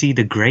 Sometimes we see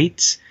the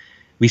greats.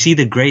 We see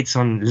the greats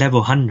on level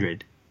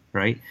 100,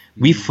 right?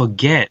 We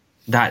forget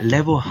that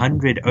level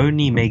 100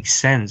 only makes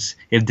sense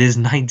if there's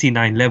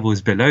 99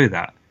 levels below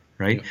that,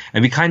 right?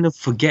 And we kind of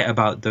forget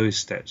about those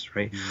steps,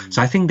 right?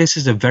 So I think this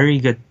is a very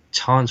good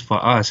chance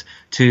for us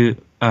to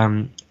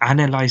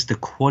analyze the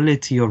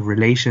quality of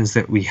relations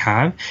that we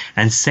have,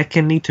 and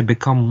secondly, to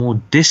become more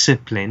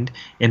disciplined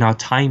in our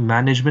time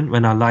management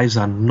when our lives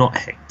are not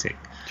hectic.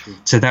 True.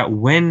 so that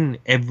when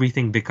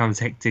everything becomes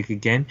hectic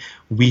again,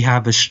 we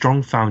have a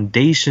strong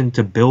foundation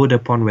to build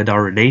upon with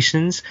our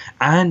relations,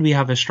 and we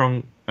have a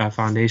strong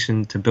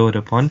foundation to build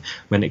upon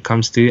when it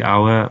comes to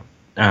our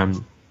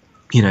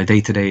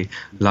day-to-day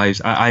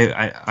lives.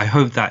 I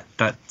hope that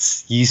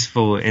that's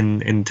useful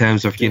in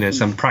terms of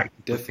some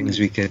practical things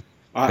we could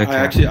look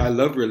at. I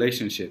love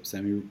relationships.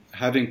 I mean,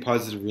 having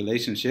positive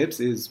relationships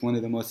is one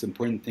of the most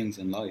important things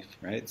in life,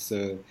 right?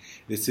 So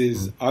this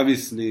is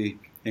obviously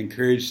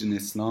encouraged in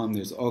Islam.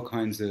 There's all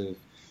kinds of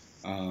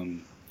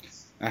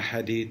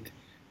ahadith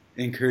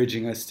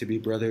encouraging us to be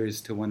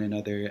brothers to one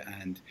another,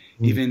 and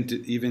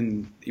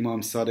even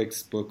Imam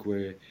Sadiq's book,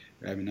 where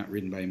I mean, not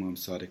written by Imam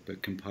Sadiq,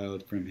 but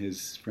compiled from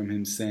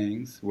him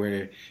sayings,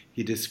 where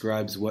he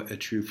describes what a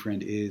true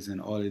friend is, and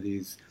all of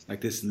these,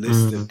 like this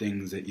list of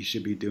things that you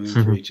should be doing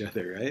for each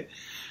other, right?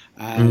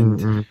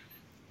 And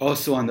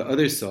also on the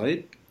other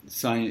side,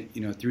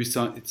 through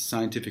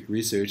scientific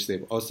research,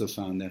 they've also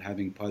found that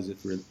having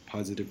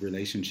positive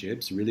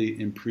relationships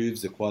really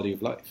improves the quality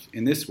of life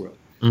in this world.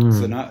 So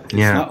it's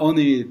not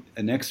only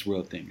a next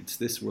world thing; it's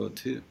this world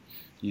too.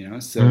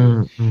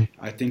 So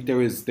I think there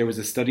was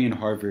a study in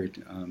Harvard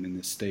in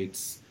the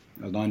States,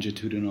 a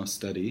longitudinal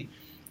study,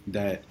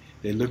 that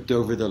they looked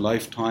over the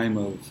lifetime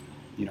of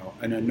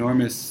an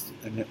enormous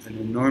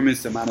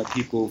amount of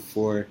people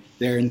for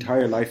their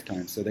entire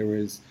lifetime. So there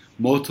was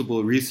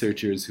multiple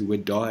researchers who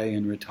would die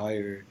and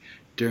retire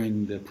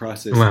during the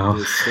process of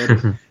this study.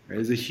 Right? It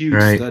was a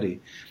huge study,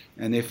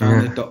 and they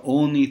found that the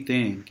only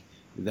thing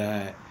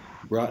that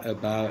brought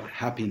about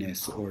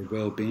happiness or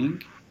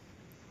well-being,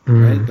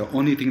 right? The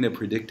only thing that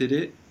predicted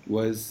it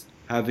was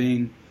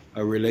having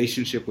a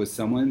relationship with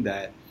someone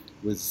that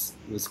was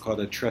called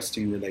a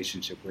trusting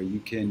relationship, where you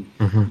can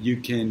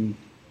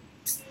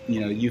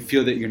you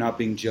feel that you're not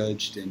being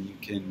judged, and you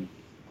can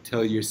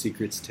tell your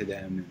secrets to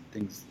them and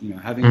things.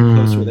 Having a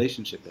close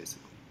relationship,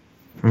 basically.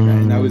 Right?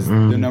 And that was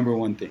the number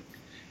one thing.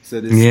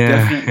 So this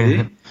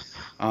definitely.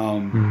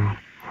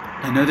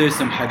 I know there's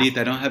some hadith.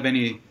 I don't have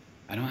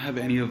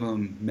any of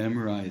them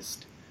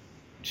memorized.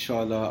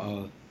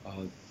 Inshallah,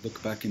 I'll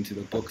look back into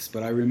the books,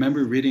 but I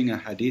remember reading a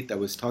hadith that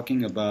was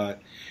talking about,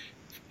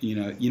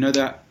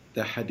 that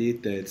the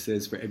hadith that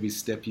says for every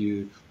step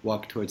you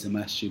walk towards a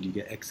masjid, you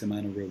get X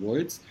amount of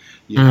rewards.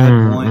 You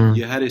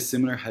had a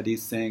similar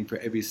hadith saying for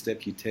every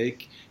step you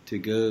take to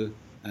go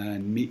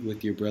and meet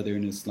with your brother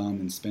in Islam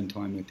and spend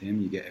time with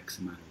him, you get X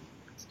amount of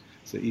rewards.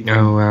 So even,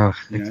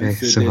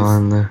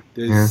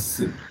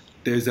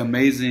 there's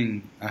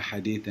amazing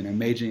hadith and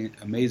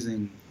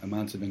amazing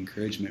amounts of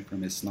encouragement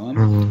from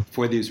Islam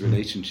for these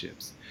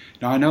relationships.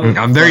 Now I know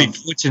I'm very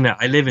fortunate.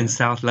 I live in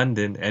South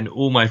London, and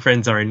all my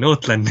friends are in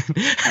North London,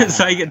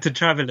 so I get to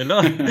travel a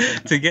lot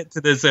to get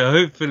to this. So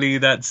hopefully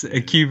that's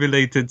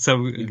accumulated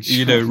some,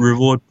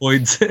 reward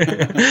points.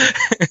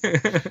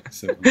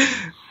 So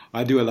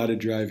I do a lot of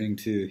driving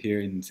too here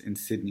in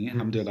Sydney.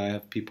 Alhamdulillah, I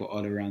have people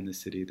all around the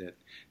city that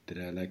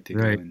I like to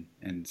go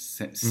and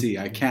see.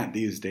 I can't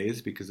these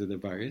days because of the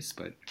virus,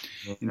 but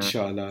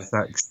inshallah,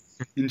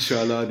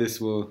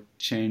 this will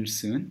change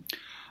soon.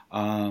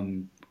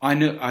 I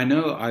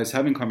know I was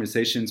having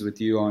conversations with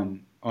you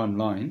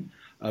online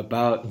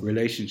about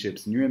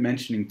relationships, and you were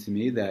mentioning to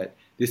me that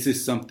this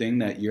is something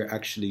that you're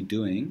actually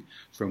doing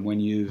from when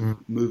you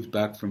moved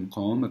back from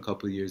Qom a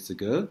couple of years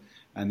ago,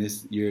 and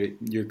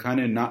you're kind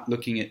of not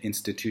looking at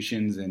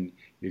institutions, and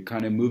you're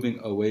kind of moving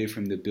away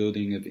from the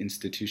building of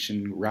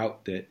institution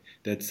route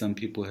that some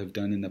people have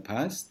done in the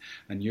past,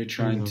 and you're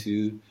trying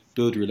to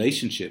build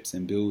relationships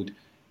and build,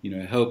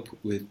 help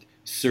with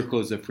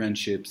circles of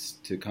friendships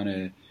to kind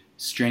of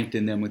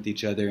strengthen them with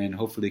each other and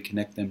hopefully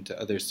connect them to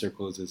other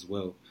circles as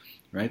well,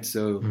 right?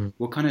 So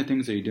what kind of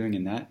things are you doing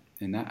in that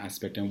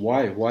aspect, and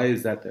why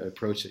is that the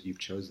approach that you've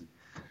chosen?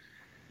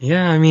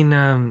 Yeah, I mean,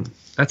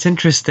 that's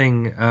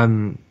interesting.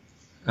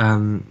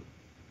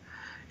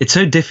 It's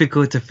so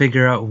difficult to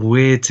figure out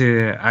where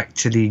to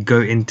actually go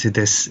into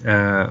this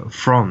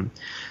from,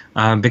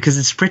 because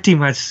it's pretty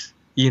much,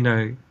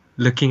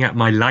 looking at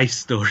my life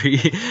story,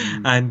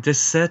 and there's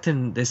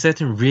certain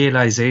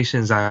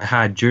realizations I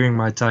had during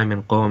my time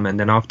in Qom, and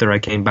then after I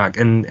came back,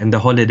 and the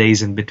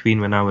holidays in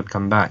between when I would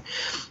come back,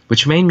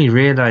 which made me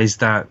realize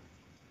that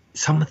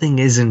something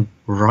isn't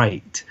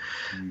right.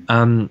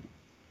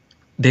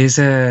 There's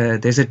a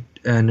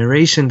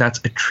narration that's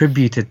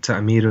attributed to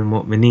Amir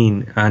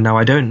al-Mu'mineen. Now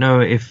I don't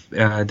know if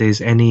there's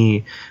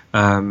any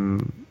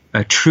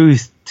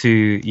truth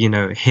to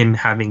him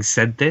having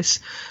said this.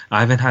 I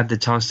haven't had the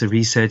chance to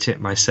research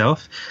it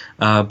myself,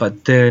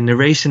 but the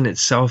narration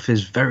itself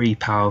is very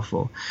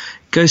powerful.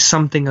 It goes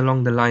something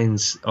along the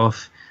lines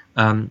of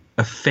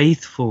a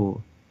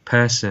faithful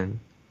person,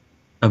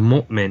 a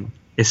mu'min,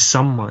 is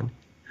someone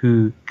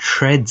who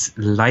treads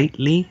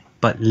lightly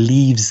but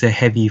leaves a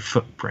heavy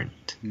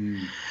footprint.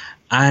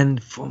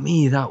 And for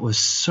me, that was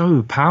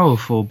so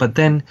powerful. But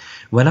then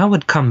when I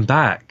would come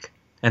back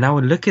and I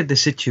would look at the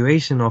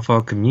situation of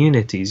our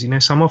communities,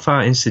 some of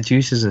our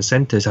institutions and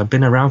centers have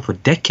been around for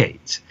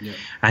decades. Yeah.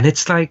 And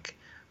it's like,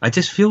 I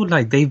just feel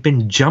like they've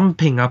been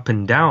jumping up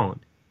and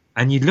down.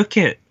 And you look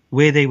at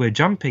where they were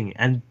jumping,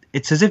 and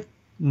it's as if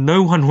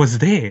no one was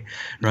there,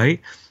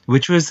 right?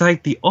 Which was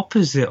like the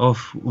opposite of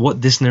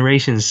what this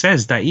narration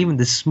says, that even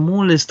the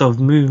smallest of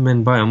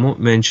movement by a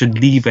mu'min should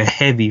leave a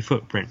heavy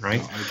footprint,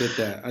 right? No, I get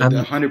that.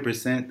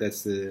 100%.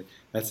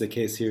 That's the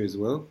case here as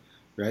well,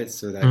 right?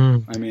 So that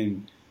I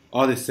mean,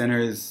 all the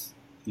centers,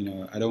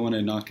 I don't want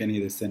to knock any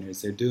of the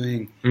centers. They're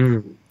doing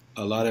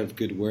a lot of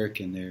good work,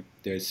 and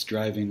they're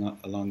striving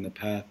along the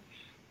path,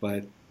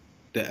 but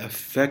the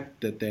effect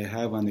that they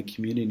have on the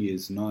community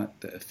is not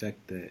the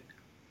effect that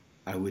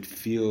I would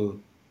feel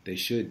they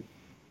should,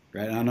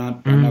 right? I'm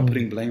not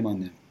putting blame on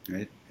them,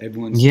 right?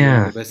 Everyone's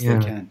doing the best they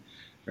can,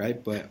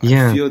 right? But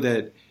I feel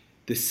that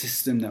the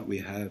system that we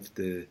have,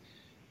 the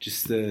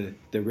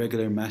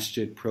regular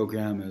masjid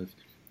program of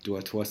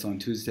Dua Twas on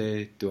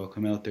Tuesday, Dua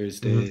Kamel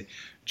Thursday,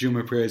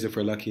 Juma prayers if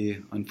we're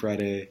lucky on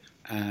Friday,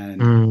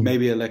 and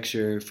maybe a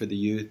lecture for the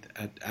youth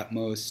at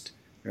most,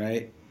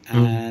 right?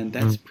 And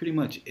that's pretty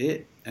much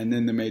it. And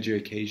then the major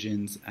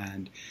occasions,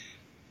 and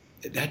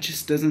that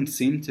just doesn't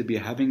seem to be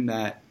having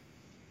that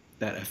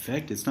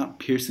effect. It's not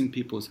piercing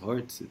people's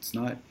hearts. It's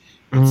not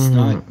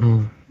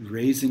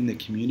raising the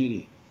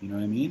community. You know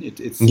what I mean?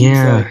 It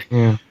seems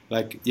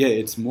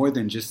it's more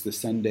than just the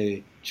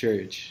Sunday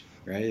church,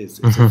 right? It's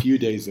a few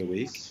days a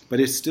week, but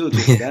it's still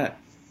just that,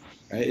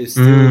 right? It's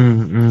still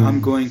I'm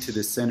going to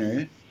the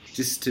center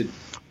just to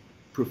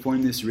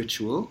perform this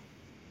ritual,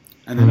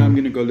 and then I'm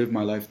going to go live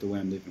my life the way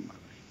I'm living my life.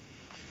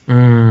 You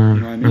know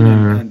what I mean?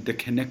 And the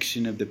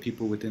connection of the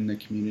people within the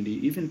community,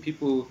 even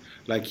people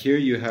like here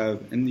you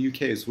have in the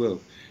UK as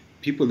well,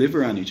 people live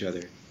around each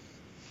other,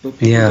 but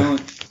people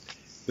don't.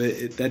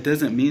 But that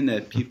doesn't mean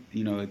that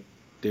people,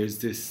 there's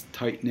this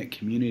tight knit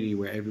community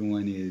where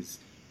everyone is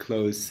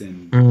close,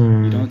 and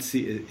you don't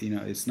see it.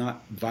 It's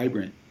not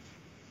vibrant.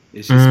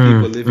 It's just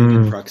people living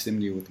in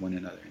proximity with one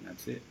another, and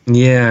that's it.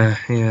 Yeah.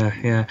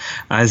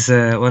 As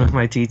one of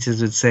my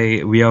teachers would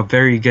say, we are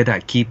very good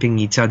at keeping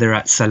each other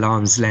at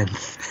salam's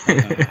length.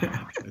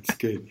 That's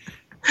good.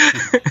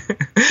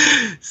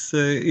 So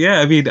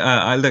I mean,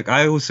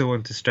 I also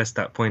want to stress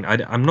that point.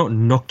 I'm not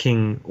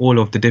knocking all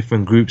of the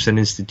different groups and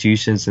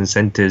institutions and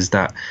centers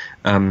that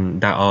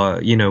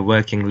are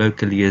working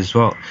locally as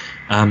well.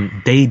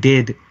 They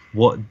did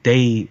what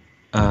they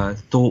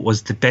thought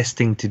was the best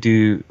thing to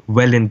do,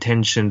 well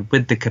intentioned,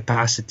 with the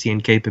capacity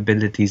and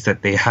capabilities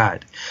that they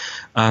had.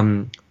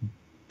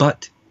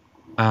 But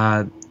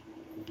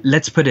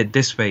let's put it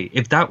this way: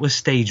 if that was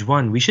stage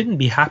one, we shouldn't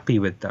be happy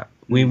with that.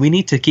 We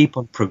need to keep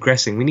on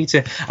progressing. We need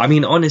to, I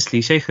mean, honestly,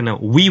 Shaykhana,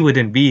 we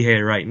wouldn't be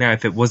here right now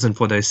if it wasn't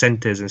for those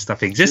centers and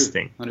stuff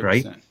existing, 100%,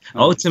 right? 100%.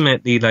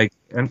 Ultimately,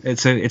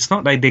 so it's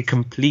not like they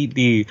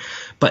completely,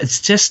 but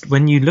it's just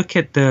when you look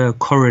at the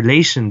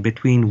correlation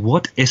between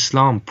what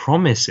Islam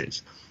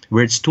promises,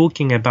 where it's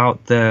talking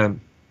about the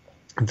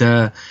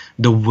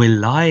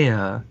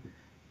wilaya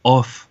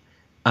of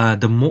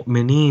the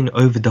mu'mineen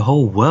over the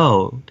whole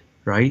world,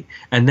 right?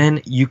 And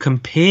then you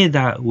compare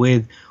that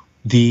with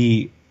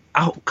the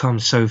outcome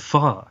so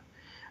far,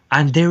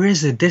 and there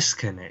is a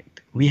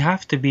disconnect. We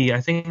have to be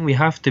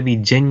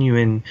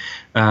genuine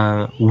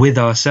with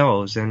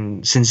ourselves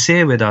and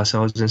sincere with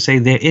ourselves and say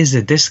there is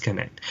a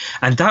disconnect.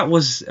 And that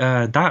was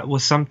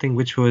something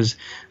which was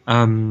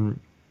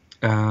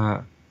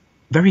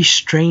very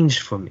strange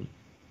for me.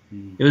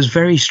 It was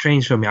very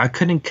strange for me. I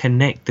couldn't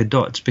connect the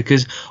dots,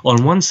 because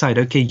on one side,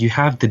 okay, you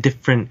have the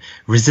different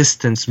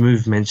resistance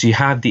movements. You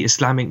have the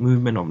Islamic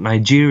movement of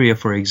Nigeria,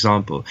 for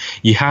example.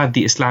 You have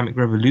the Islamic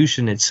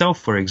Revolution itself,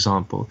 for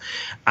example.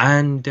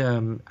 And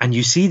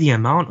you see the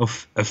amount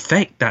of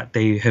effect that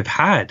they have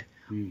had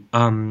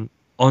on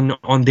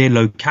their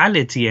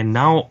locality and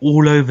now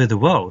all over the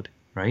world,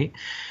 right?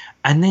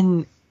 And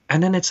then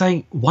it's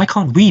like, why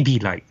can't we be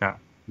like that?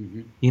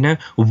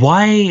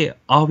 Why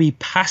are we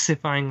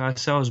pacifying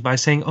ourselves by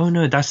saying, oh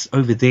no, that's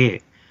over there,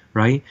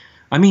 right?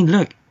 I mean,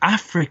 look,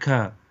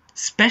 Africa,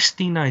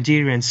 especially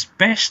Nigeria, and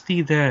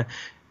especially the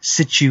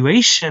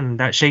situation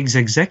that Sheikh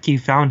Zakzaki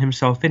found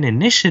himself in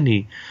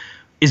initially,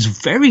 is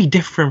very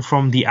different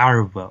from the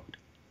Arab world,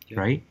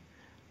 right?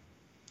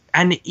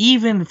 And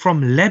even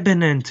from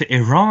Lebanon to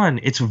Iran,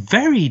 it's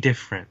very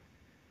different.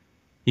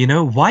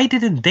 Why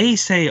didn't they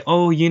say,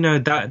 oh,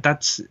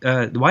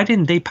 why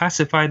didn't they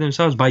pacify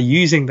themselves by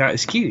using that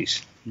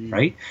excuse,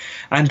 right?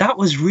 And that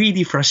was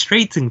really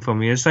frustrating for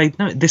me. It's like,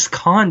 no, this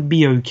can't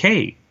be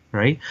okay,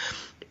 right?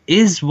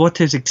 Is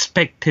what is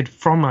expected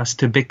from us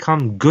to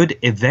become good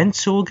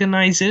events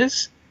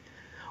organizers,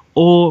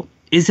 or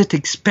is it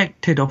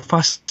expected of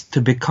us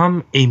to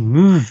become a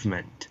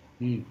movement,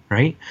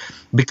 right?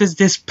 Because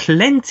there's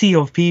plenty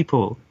of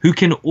people who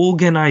can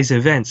organize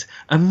events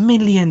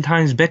 1,000,000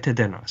 times better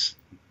than us.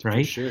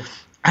 Right, sure.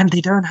 And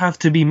they don't have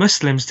to be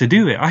Muslims to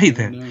do it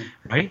either,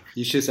 right?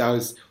 It's just I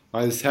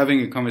was having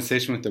a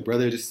conversation with a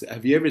brother. Just,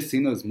 have you ever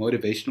seen those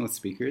motivational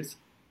speakers?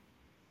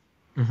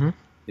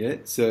 Yeah,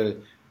 so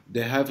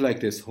they have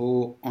like this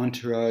whole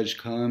entourage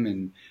come,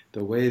 and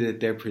the way that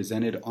they're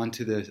presented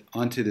onto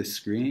the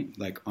screen,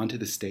 like onto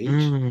the stage,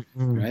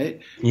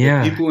 right?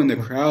 Yeah. The people in the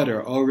crowd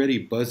are already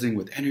buzzing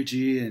with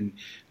energy, and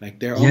like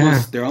they're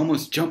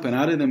almost jumping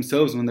out of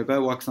themselves when the guy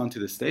walks onto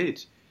the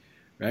stage,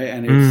 right?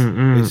 And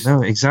it's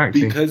no,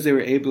 exactly, because they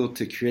were able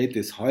to create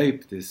this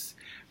hype, this,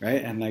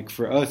 right? And like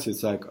for us,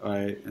 it's like, all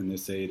right, and the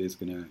Sayyid is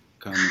gonna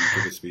come and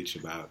give a speech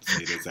about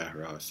Sayyidah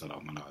Zahra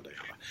salamun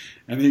alayha,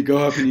 and then you go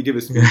up and you give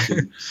a speech,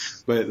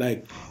 but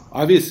like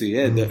obviously,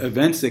 the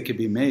events that could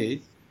be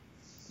made.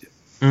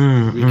 We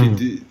could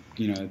do,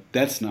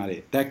 that's not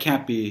it. That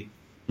can't be.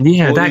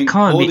 Yeah, that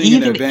can't be.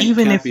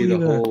 Even if be the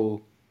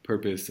whole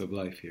purpose of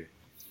life here.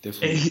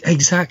 Definitely.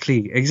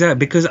 Exactly.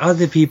 Because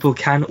other people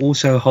can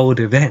also hold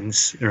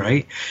events,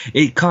 right?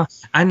 It can't.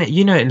 And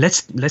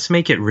let's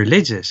make it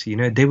religious.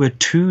 There were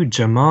 2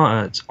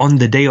 jama'ats on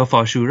the day of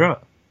Ashura.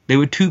 There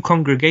were 2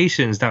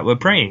 congregations that were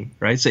praying,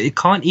 right? So it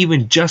can't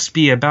even just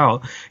be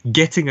about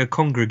getting a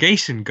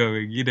congregation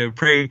going,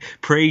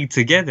 praying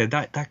together.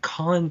 That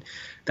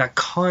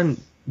can't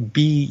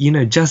be,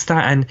 just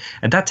that.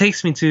 And that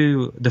takes me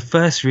to the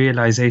first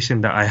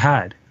realization that I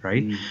had,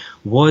 right?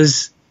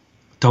 Was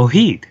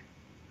Tawheed,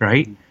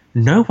 right?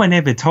 No one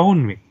ever told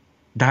me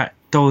that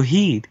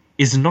Tawheed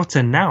is not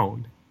a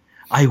noun.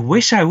 I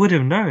wish I would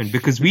have known,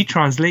 because we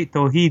translate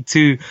Tawheed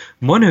to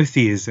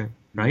monotheism,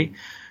 right?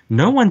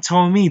 No one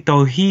told me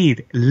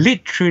Tawheed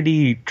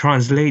literally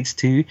translates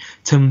to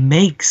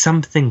make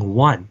something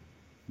one,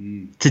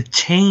 to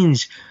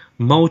change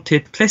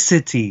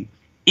multiplicity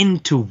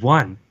into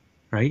one,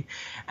 right?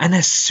 And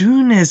as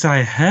soon as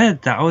I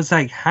heard that, I was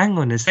like, hang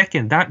on a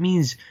second, that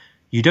means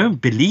you don't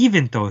believe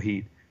in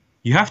Tawheed.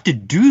 You have to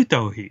do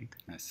Tawheed,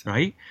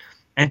 right?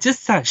 And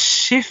just that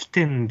shift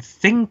in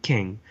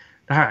thinking,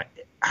 that,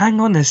 hang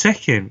on a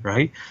second,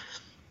 right?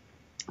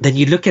 Then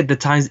you look at the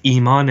times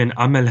Iman and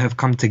Amal have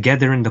come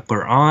together in the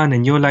Quran,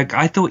 and you're like,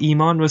 I thought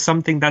Iman was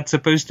something that's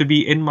supposed to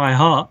be in my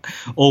heart,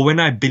 or when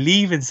I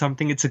believe in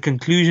something, it's a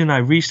conclusion I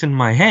reached in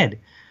my head.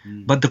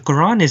 But the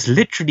Quran is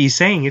literally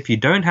saying, if you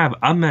don't have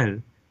Amal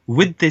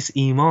with this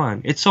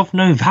Iman, it's of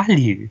no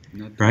value,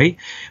 right?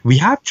 We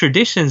have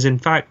traditions, in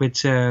fact,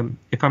 which,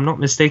 if I'm not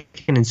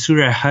mistaken, in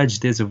Surah Hajj,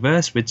 there's a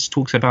verse which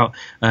talks about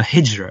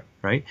Hijrah,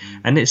 right?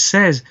 And it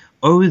says,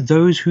 oh,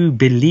 those who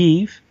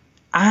believe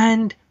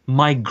and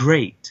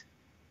migrate,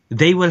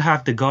 they will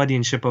have the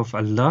guardianship of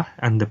Allah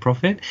and the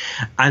Prophet.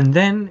 And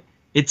then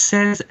it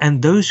says,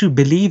 and those who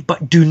believe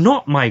but do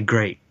not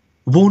migrate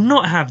will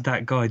not have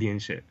that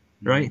guardianship,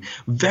 right?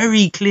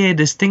 Very clear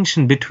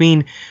distinction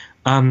between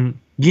the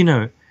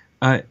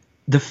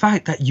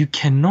fact that you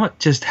cannot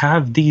just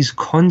have these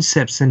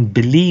concepts and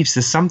beliefs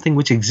as something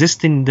which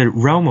exists in the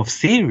realm of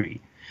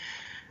theory.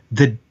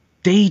 The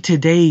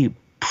day-to-day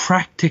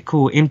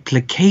practical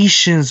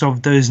implications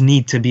of those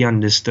need to be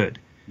understood,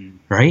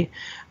 right?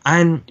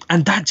 And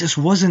that just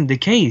wasn't the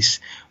case.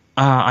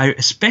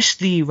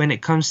 Especially when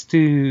it comes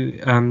to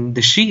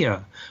the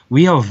Shia,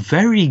 we are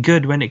very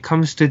good when it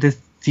comes to the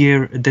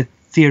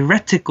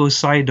theoretical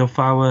side of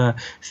our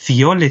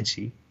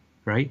theology,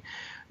 right?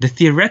 The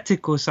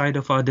theoretical side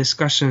of our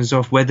discussions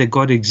of whether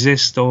God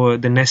exists, or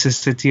the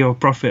necessity of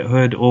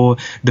prophethood, or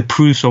the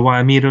proofs of why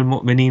Amir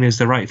al-Mu'mineen is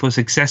the rightful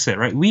successor,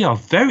 right? We are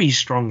very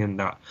strong in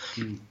that.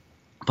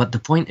 But the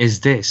point is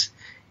this: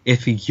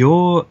 if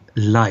your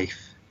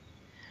life,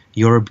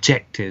 your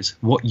objectives,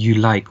 what you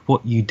like,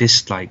 what you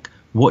dislike,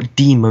 what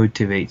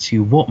demotivates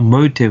you, what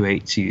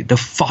motivates you, the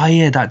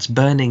fire that's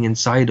burning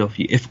inside of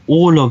you, if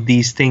all of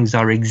these things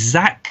are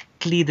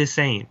exactly the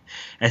same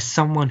as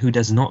someone who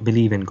does not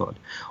believe in God,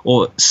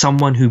 or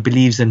someone who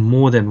believes in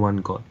more than one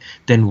God,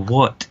 then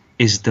what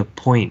is the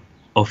point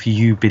of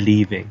you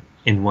believing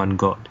in one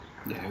God?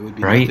 Yeah, it would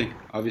be right? nothing.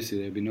 Obviously,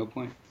 there'd be no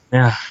point.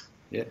 Yeah.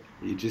 Yeah,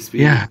 you just be.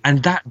 Yeah,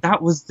 and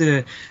that was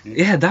the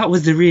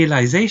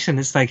realization.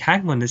 It's like,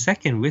 hang on a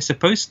second, we're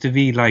supposed to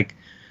be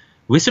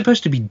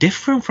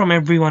different from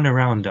everyone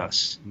around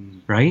us,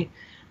 right?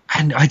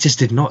 And I just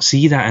did not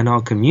see that in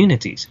our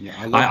communities. Yeah,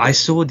 I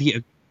saw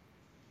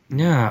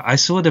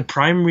the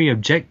primary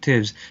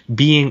objectives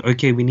being,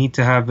 okay, we need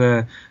to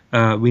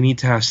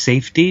have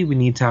safety, we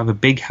need to have a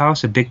big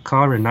house, a big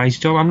car, a nice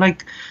job. I'm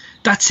like,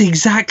 that's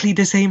exactly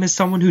the same as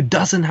someone who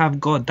doesn't have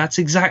God. That's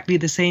exactly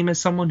the same as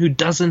someone who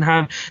doesn't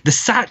have the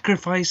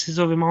sacrifices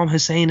of Imam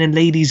Hussein and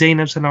Lady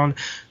Zainab Salam.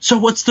 So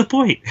what's the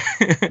point?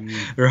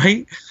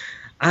 Right?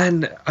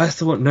 And I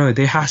thought, no,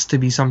 there has to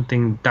be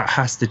something that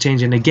has to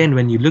change. And again,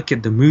 when you look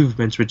at the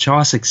movements which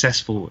are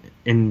successful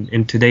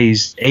in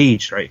today's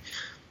age, right,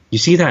 you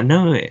see that,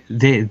 no,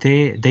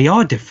 they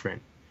are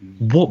different.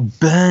 What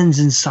burns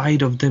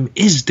inside of them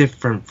is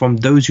different from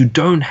those who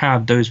don't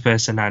have those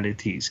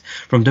personalities,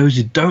 from those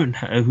who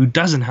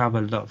doesn't have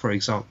Allah, for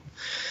example.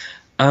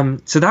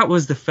 So that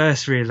was the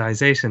first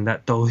realization,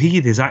 that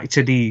Tawheed is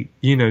actually,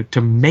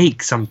 to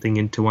make something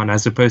into one,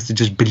 as opposed to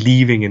just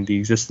believing in the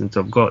existence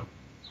of God.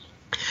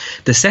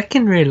 The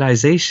second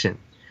realization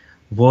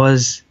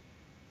was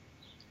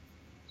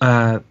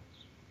what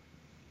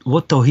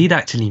Tawheed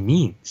actually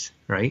means,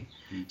 right?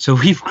 So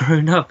we've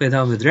grown up with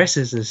our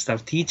madrasas and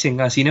stuff teaching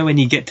us, when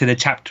you get to the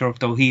chapter of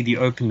Tawheed, you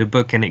open the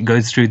book and it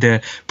goes through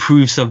the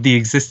proofs of the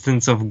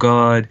existence of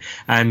God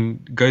and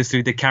goes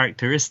through the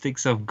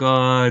characteristics of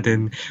God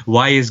and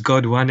why is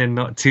God one and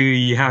not two.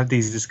 You have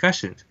these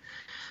discussions.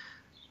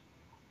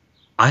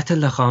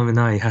 Ayatollah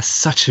Khamenei has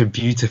such a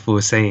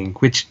beautiful saying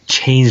which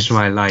changed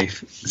my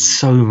life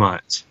so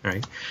much,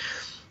 right?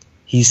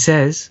 He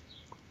says,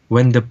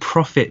 when the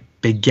Prophet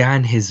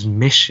began his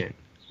mission,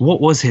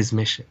 what was his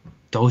mission?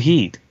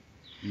 Tawheed.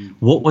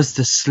 What was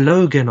the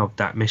slogan of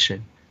that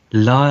mission?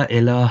 La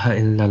ilaha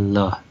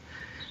illallah.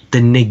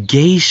 The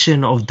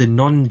negation of the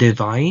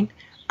non-divine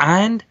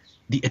and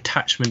the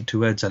attachment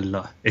towards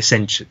Allah,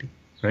 essentially,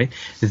 right?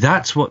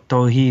 That's what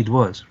Tawheed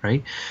was,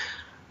 right?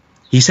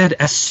 He said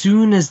as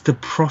soon as the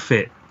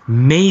Prophet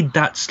made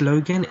that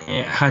slogan,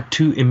 it had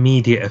two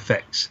immediate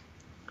effects.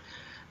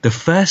 The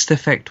first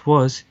effect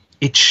was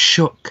it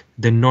shook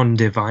the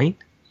non-divine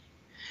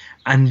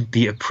and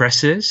the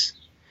oppressors.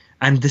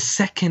 And the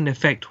second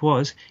effect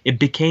was it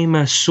became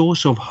a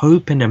source of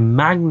hope and a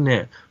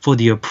magnet for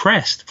the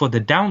oppressed, for the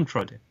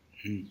downtrodden.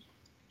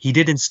 He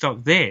didn't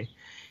stop there.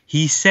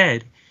 He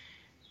said,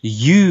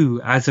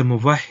 you as a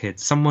muwahhid,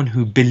 someone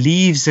who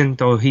believes in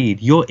Tawheed,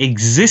 your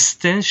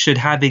existence should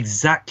have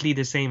exactly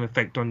the same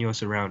effect on your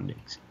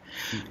surroundings.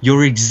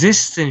 Your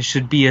existence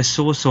should be a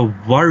source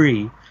of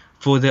worry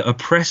for the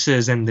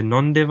oppressors and the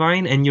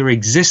non-divine, and your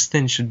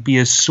existence should be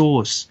a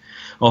source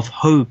of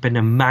hope and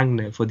a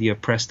magnet for the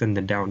oppressed and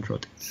the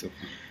downtrodden.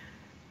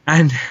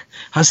 And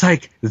I was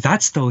like,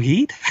 that's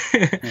Tawheed,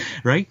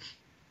 right?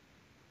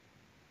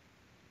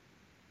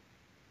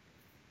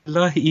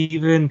 Allah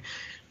even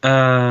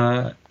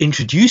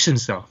introduced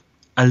himself.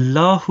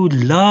 Allahu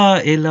la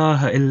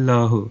ilaha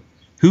illahu.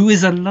 Who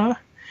is Allah?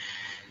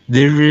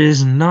 There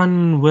is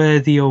none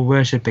worthy of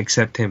worship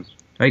except him,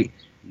 right?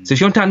 So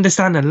if you want to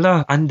understand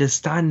Allah,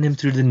 understand him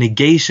through the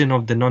negation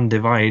of the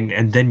non-divine,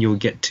 and then you'll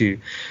get to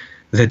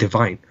the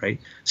divine, right?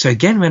 So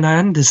again, when I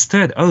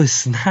understood, oh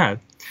snap,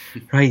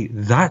 right,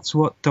 that's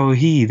what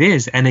Tawheed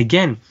is. And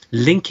again,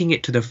 linking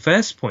it to the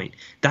first point,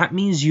 that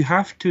means you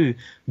have to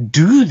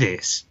do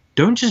this.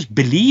 Don't just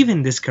believe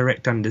in this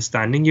correct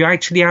understanding. You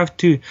actually have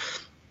to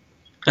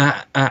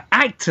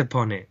act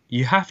upon it.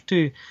 You have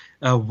to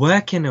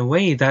work in a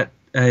way that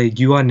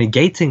you are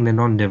negating the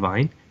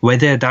non-divine,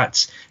 whether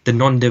that's the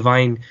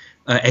non-divine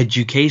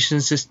education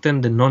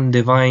system, the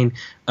non-divine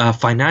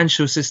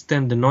financial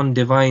system, the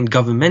non-divine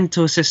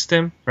governmental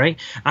system, right?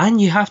 And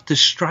you have to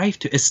strive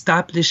to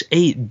establish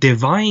a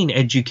divine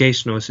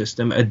educational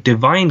system, a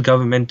divine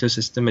governmental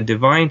system, a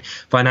divine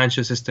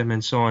financial system,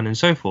 and so on and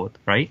so forth,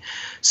 right?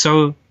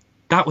 So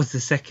that was the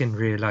second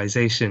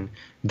realization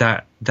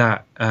that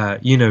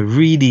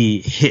really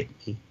hit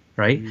me,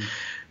 right?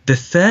 The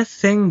third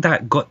thing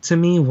that got to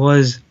me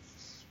was,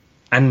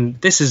 and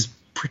this is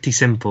pretty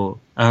simple,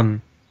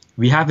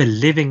 we have a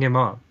living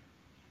Imam,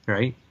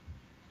 right?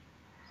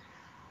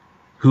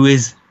 Who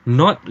is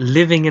not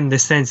living in the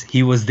sense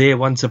he was there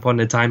once upon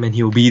a time and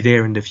he'll be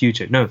there in the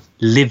future. No,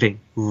 living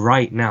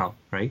right now,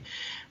 right?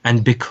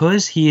 And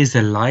because he is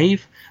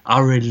alive,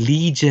 our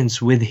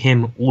allegiance with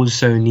him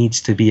also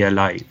needs to be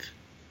alive.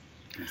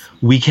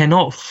 We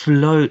cannot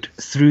float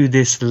through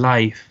this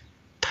life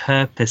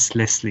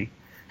purposelessly,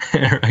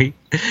 right?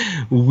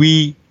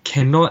 We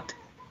cannot,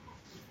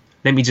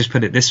 let me just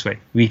put it this way,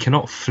 we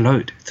cannot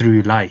float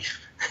through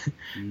life,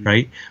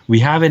 right? We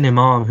have an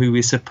Imam who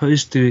we're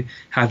supposed to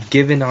have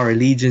given our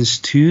allegiance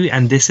to,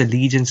 and this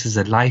allegiance is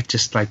alive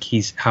just like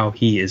how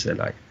he is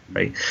alive,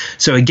 right?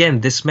 So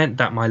again, this meant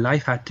that my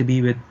life had to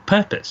be with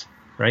purpose,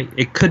 right?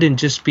 It couldn't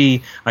just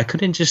be, I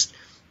couldn't just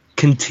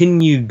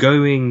continue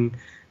going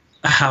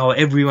how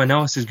everyone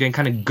else is going,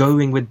 kind of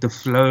going with the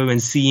flow and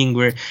seeing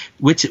where,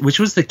 which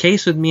was the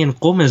case with me in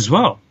Qom as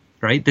well,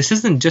 right? This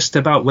isn't just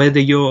about whether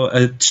you're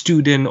a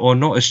student or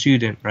not a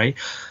student, right?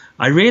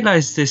 I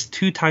realized there's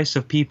two types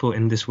of people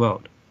in this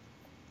world.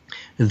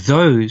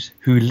 Those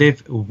who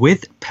live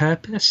with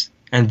purpose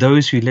and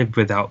those who live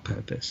without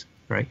purpose,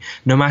 right?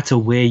 No matter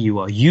where you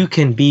are, you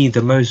can be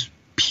the most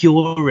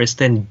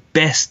purest and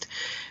best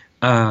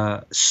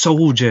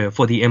soldier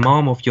for the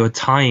Imam of your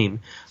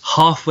time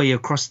halfway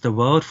across the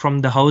world from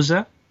the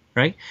Hawza,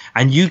 right?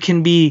 And you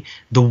can be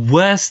the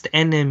worst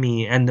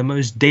enemy and the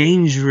most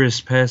dangerous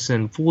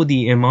person for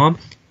the Imam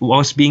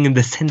whilst being in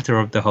the center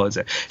of the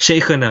Hawza.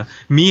 Shaykhana,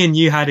 me and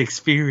you had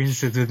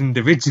experiences with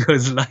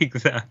individuals like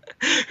that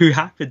who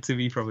happened to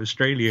be from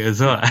Australia as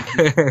well.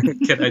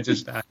 Can I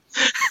just add?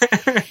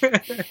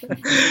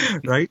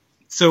 Right?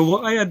 So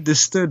what I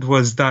understood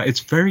was that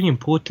it's very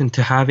important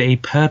to have a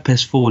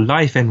purposeful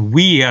life, and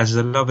we as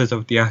the lovers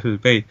of the Ahlul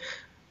Bayt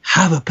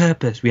have a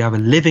purpose. We have a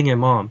living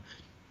Imam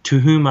to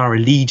whom our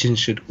allegiance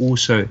should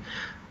also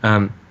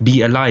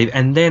be alive.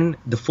 And then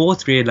the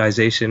fourth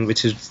realization,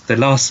 which is the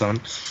last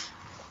one,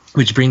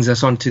 which brings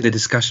us on to the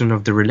discussion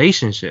of the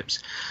relationships.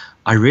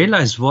 I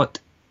realized what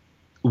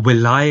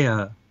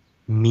wilaya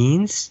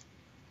means,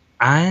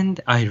 and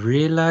I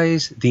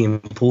realized the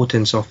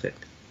importance of it,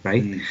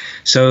 right?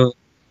 So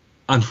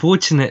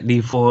unfortunately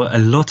for a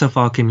lot of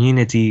our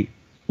community,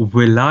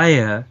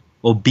 wilaya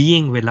or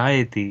being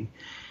wilayati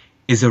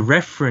is a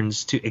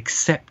reference to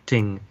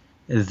accepting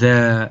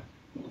the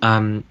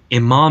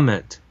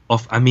imamat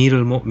of Amir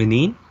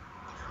al-Mu'mineen,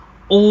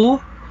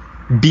 or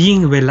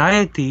being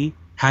wilayati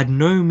had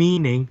no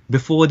meaning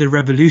before the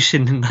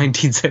revolution in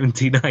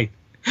 1979.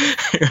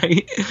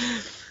 Right?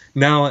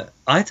 Now,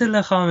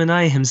 Ayatollah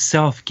Khamenei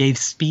himself gave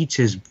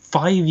speeches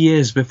 5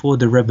 years before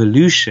the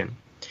revolution,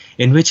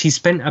 in which he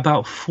spent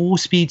about 4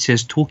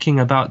 speeches talking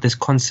about this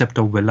concept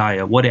of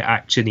wilaya, what it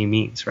actually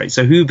means, right?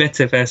 So who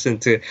better person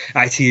to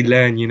actually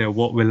learn,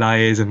 what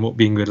wilaya is and what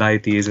being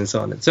wilayati is and so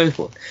on and so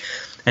forth.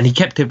 And he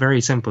kept it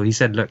very simple. He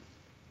said, look,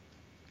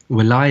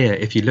 wilaya,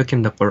 if you look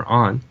in the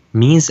Quran,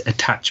 means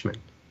attachment.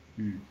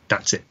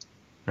 That's it,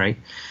 right?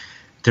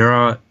 There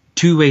are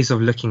 2 ways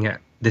of looking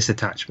at this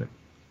attachment.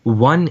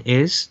 One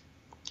is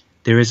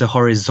there is a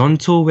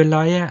horizontal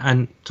wilaya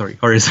and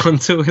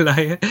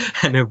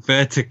a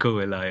vertical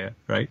wilaya,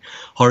 right?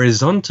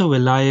 Horizontal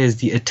wilaya is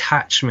the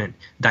attachment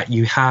that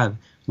you have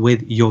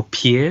with your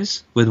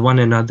peers, with one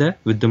another,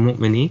 with the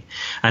mu'mini.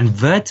 And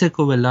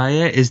vertical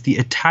wilaya is the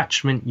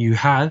attachment you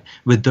have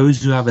with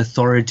those who have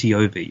authority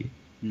over you,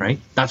 right?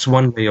 That's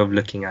one way of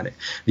looking at it.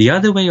 The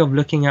other way of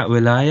looking at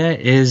wilaya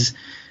is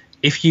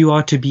if you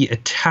are to be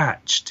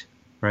attached,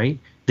 right,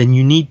 then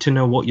you need to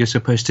know what you're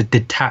supposed to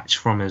detach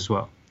from as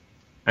well.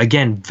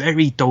 Again,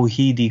 very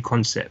Tawheedi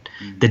concept.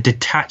 The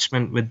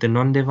detachment with the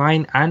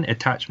non-divine and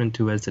attachment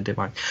towards the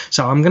divine.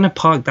 So I'm going to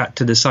park that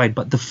to the side.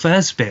 But the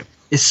first bit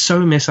is so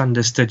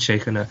misunderstood,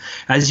 Shaykhana.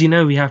 As you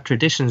know, we have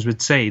traditions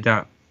which say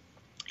that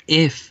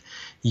if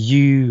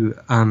you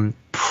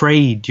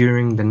pray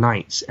during the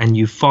nights and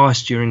you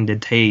fast during the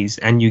days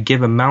and you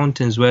give a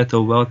mountain's worth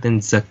of wealth in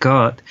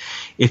zakat,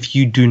 if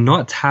you do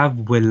not have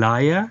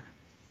wilaya,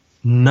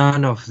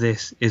 none of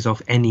this is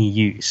of any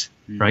use,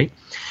 right?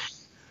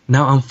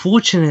 Now,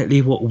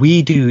 unfortunately, what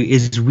we do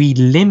is we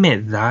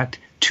limit that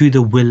to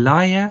the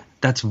wilaya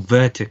that's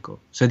vertical.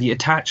 So the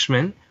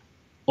attachment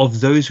of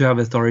those who have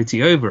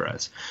authority over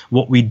us.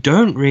 What we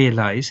don't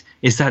realize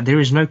is that there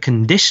is no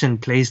condition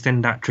placed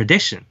in that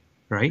tradition,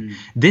 right?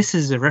 This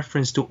is a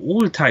reference to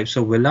all types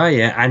of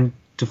wilaya, and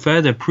to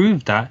further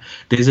prove that,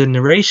 there's a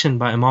narration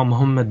by Imam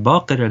Muhammad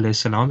Baqir alayhi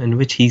salam in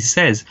which he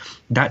says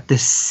that the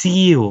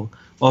seal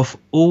of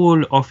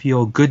all of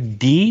your good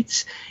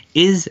deeds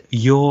is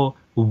your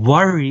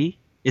worry,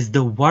 is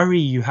the worry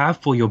you have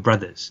for your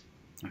brothers,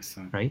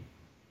 right?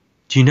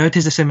 Do you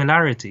notice the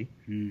similarity?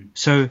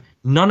 So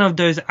none of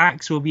those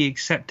acts will be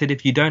accepted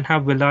if you don't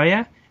have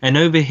wilaya, and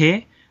over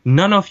here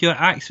none of your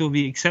acts will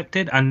be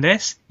accepted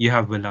unless you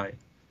have wilaya,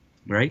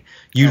 right?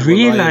 You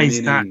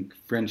realize that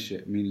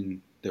friendship,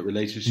 meaning the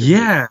relationship.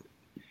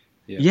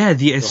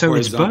 So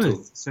it's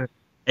both. So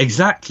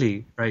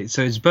exactly, right?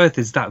 So it's both.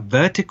 It's that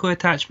vertical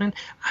attachment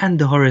and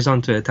the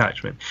horizontal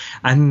attachment.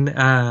 And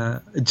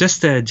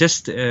just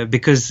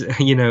because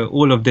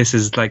all of this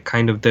is like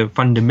kind of the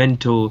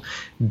fundamental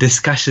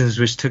discussions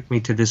which took me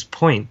to this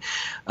point.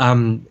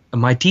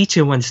 My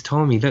teacher once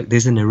told me, look,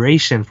 there's a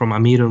narration from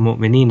Amir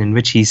al-Mu'mineen in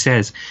which he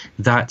says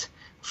that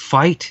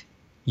fight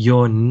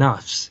your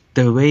nafs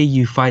the way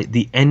you fight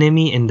the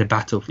enemy in the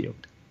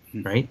battlefield,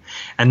 right?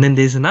 And then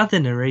there's another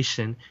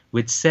narration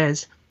which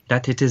says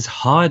that it is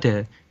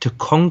harder to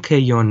conquer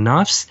your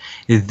nafs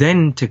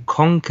than to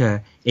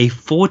conquer a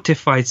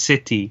fortified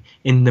city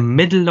in the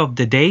middle of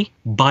the day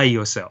by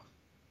yourself,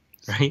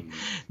 right?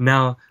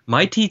 Now,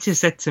 my teacher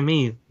said to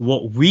me,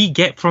 what we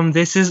get from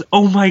this is,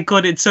 oh my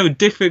God, it's so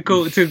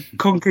difficult to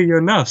conquer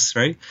your nafs,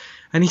 right?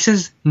 And he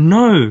says,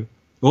 no,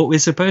 what we're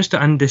supposed to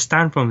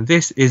understand from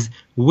this is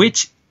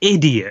which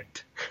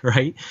idiot,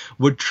 right,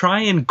 would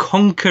try and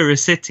conquer a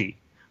city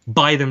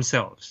by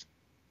themselves,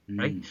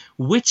 right?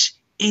 Which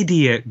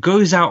idiot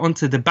goes out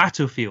onto the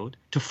battlefield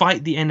to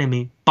fight the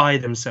enemy by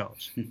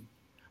themselves?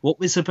 What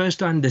we're supposed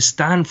to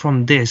understand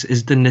from this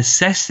is the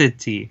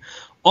necessity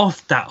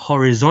of that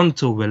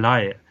horizontal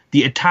wilaya,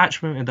 the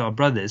attachment with our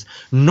brothers,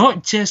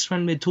 not just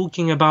when we're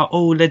talking about,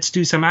 oh, let's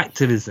do some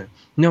activism.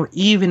 No,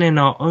 even in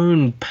our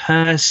own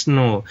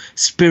personal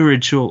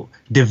spiritual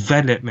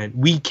development,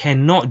 we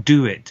cannot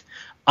do it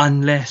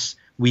unless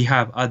we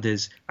have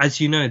others. As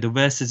you know, the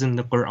verses in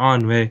the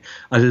Quran where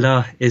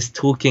Allah is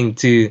talking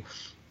to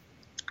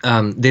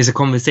there's a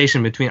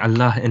conversation between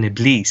Allah and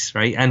Iblis,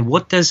 right? And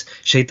what does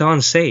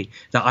Shaitan say?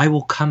 That I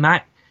will come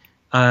at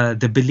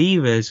the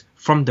believers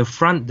from the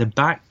front, the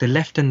back, the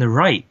left and the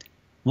right.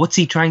 What's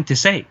he trying to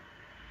say,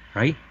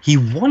 right? He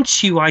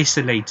wants you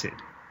isolated.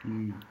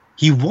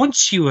 He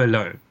wants you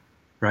alone,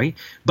 right?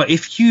 But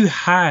if you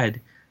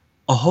had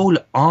a whole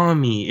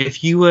army,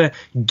 if you were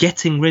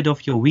getting rid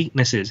of your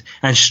weaknesses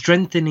and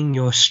strengthening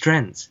your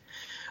strengths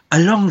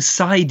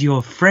alongside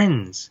your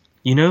friends,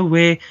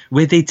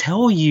 where they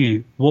tell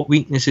you what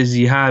weaknesses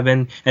you have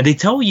and they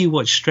tell you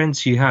what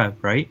strengths you have,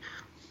 right?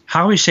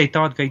 How is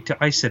Shaitan going to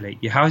isolate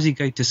you? How is he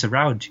going to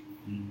surround you,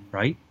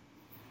 right?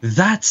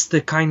 That's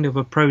the kind of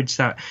approach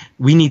that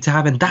we need to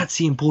have, and that's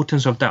the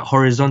importance of that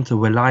horizontal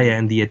wilaya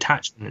and the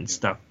attachment and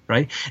stuff,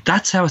 right?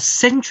 That's how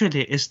central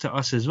it is to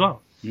us as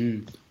well.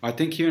 I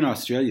think here in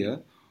Australia,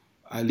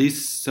 at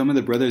least some of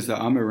the brothers that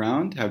I'm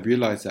around have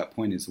realized that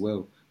point as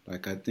well.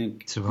 Like I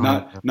think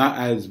not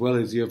as well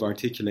as you have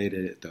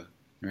articulated it though,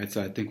 right?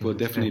 So I think we'll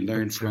definitely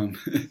learn from.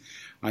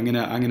 I'm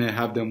gonna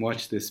have them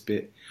watch this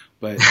bit,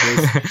 but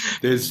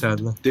there's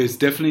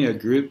definitely a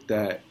group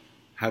that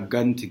have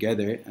gotten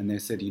together and they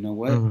said, you know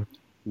what,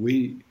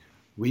 we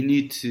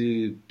need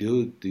to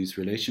build these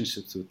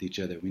relationships with each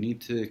other. We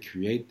need to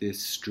create this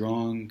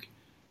strong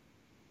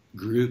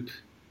group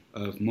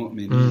of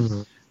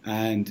mu'mineen,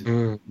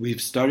 and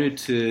we've started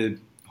to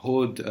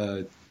hold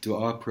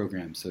dua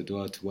programs, so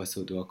dua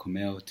tawassul, dua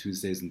kumail,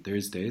 Tuesdays and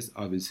Thursdays.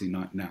 Obviously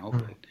not now,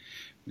 but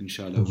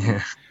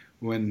inshallah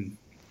when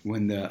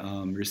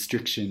the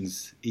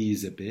restrictions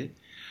ease a bit.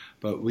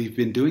 But we've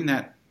been doing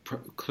that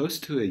close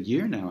to a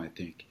year now, I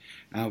think.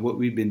 What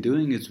we've been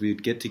doing is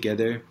we'd get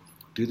together,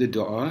 do the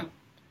dua,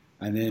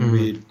 and then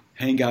we'd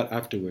hang out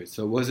afterwards.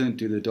 So it wasn't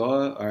do the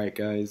dua, all right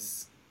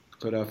guys,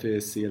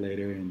 Khudafis, see you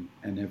later, and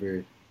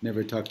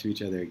never talk to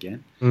each other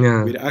again.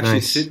 Yeah, we'd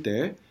actually sit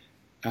there,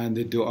 and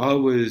the dua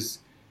was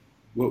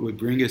what would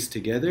bring us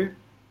together,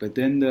 but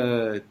then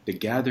the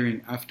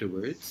gathering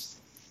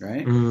afterwards,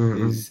 right,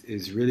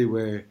 is really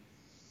where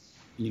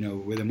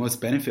where the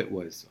most benefit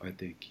was, I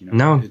think.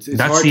 It's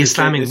that's the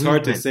Islamic movement. It's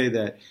hard to say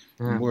that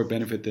more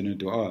benefit than a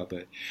dua,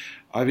 but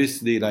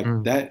obviously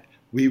that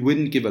we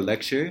wouldn't give a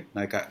lecture.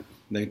 Like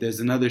there's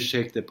another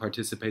sheikh that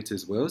participates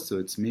as well, so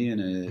it's me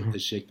and a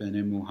sheikh by the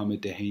name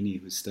Muhammad Dahani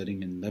who's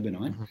studying in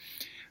Lebanon,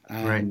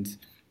 and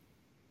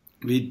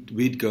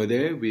we'd go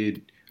there,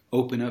 we'd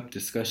open up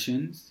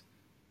discussions,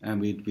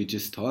 and we'd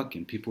just talk,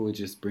 and people would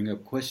just bring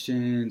up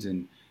questions,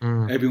 and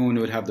everyone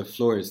would have the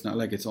floor. It's not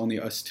like it's only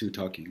us two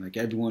talking. Like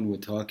everyone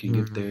would talk and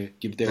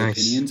give their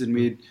opinions, and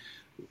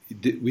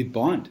we'd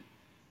bond.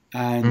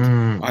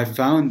 And I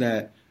found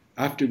that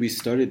after we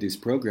started these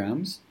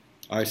programs,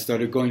 I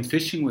started going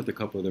fishing with a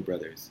couple of the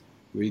brothers.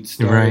 We'd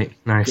start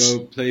go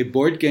play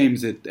board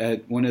games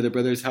at one of the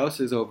brothers'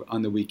 houses over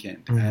on the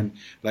weekend, and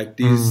like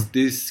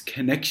this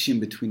connection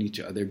between each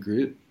other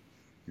grew,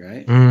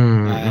 right?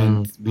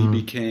 And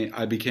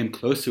I became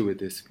closer with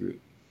this group.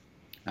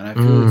 And I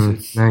feel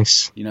it's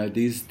nice.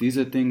 These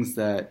are things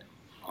that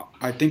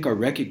I think are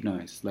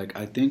recognized. Like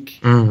I think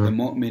the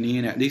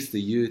mu'mineen, at least the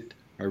youth,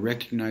 are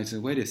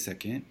recognizing. Wait a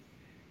second,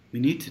 we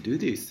need to do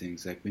these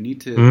things. Like we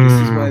need to. This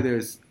is why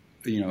there's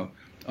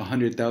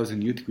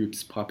 100,000 youth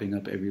groups popping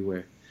up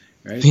everywhere,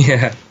 right?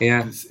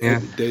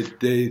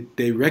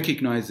 They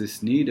recognize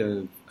this need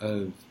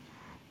of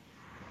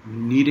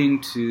needing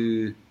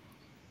to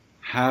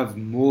have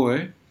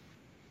more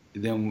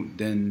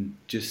than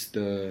just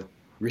the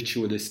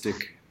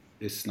ritualistic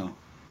Islam.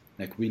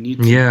 Like we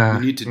need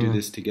to do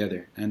this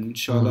together, and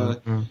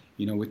inshallah,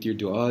 with your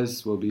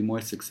du'as we'll be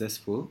more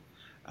successful.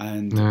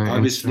 And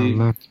obviously,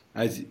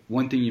 as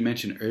one thing you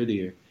mentioned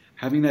earlier,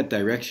 having that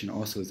direction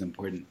also is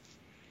important.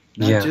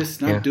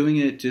 Not doing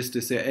it just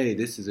to say, hey,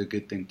 this is a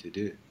good thing to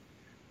do,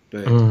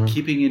 but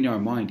keeping in our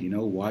mind,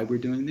 why we're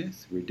doing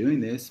this. We're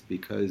doing this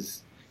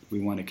because we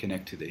want to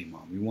connect to the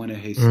Imam. We want to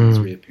hasten his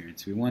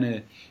reappearance. We want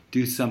to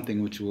do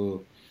something which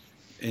will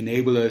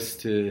enable us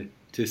to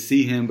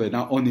see him, but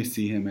not only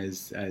see him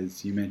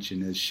as you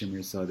mentioned, as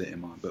Shimr saw the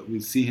Imam, but we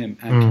see him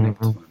and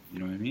connect to him. You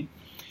know what I mean?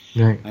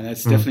 Right. And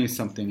that's definitely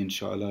something,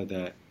 inshallah,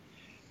 that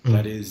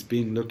is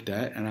being looked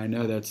at, and I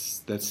know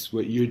that's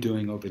what you're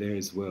doing over there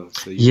as well.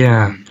 So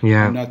I'm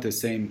not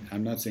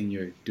saying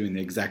you're doing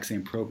the exact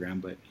same program,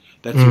 but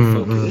that's your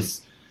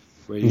focus,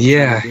 where you're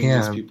trying to bring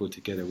these people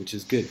together, which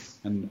is good,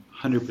 and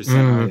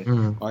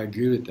 100% I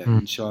agree with that.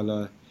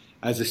 Inshallah,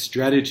 as a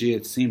strategy,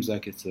 it seems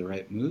like it's the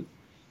right move.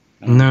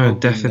 No,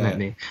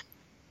 definitely.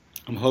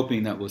 I'm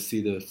hoping that we'll see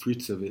the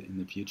fruits of it in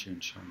the future,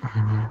 inshallah.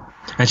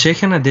 And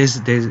Shaykhana,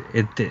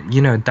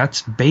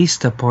 that's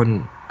based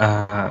upon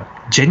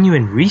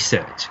genuine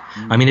research.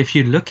 I mean, if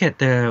you look at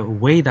the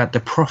way that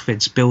the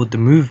prophets build the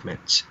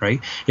movements,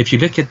 right? If you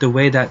look at the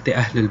way that the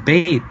Ahlul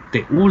Bayt,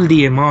 all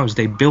the Imams,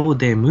 they build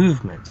their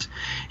movements.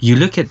 You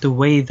look at the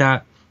way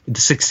that the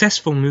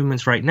successful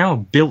movements right now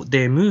built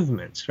their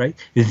movements, right?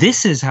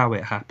 This is how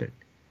it happened.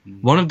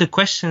 One of the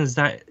questions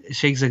that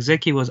Sheikh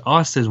Zakzaki was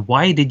asked is,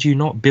 why did you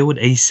not build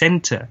a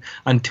center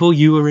until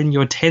you were in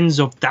your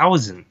tens of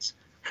thousands,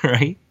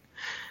 right?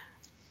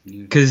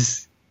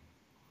 Because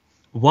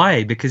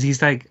why? Because he's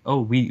like,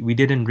 oh, we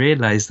didn't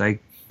realize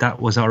like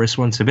that was our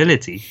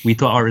responsibility. We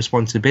thought our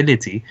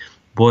responsibility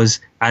was,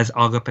 as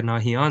Agha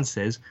Panahian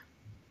says,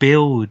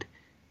 build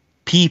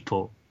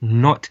people,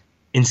 not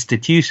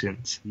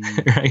institutions,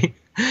 right?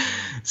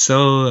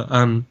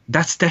 So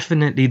that's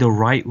definitely the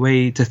right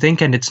way to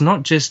think, and it's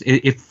not just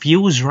it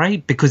feels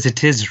right because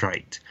it is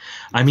right.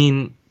 I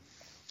mean,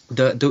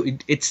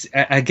 it's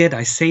again,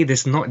 I say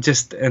this not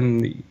just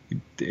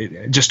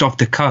off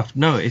the cuff.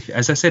 No,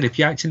 as I said, if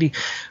you actually,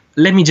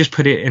 let me just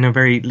put it in a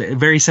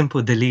very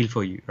simple dalil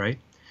for you, right?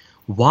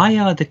 Why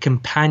are the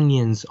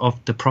companions of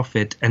the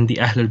Prophet and the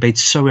Ahlul Bayt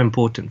so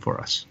important for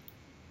us?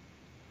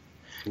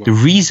 The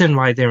reason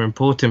why they're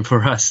important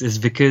for us is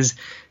because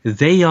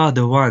they are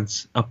the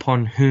ones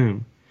upon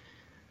whom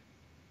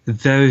the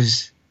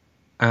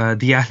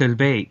Ahlul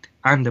Bayt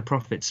and the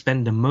Prophet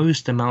spend the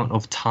most amount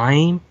of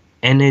time,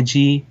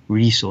 energy,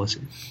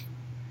 resources.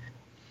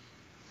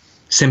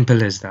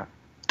 Simple as that.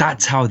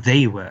 That's how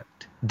they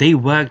worked. They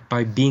worked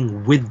by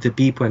being with the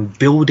people and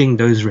building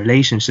those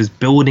relationships,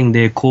 building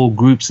their core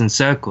groups and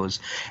circles.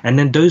 And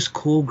then those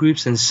core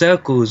groups and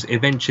circles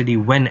eventually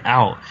went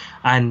out.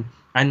 And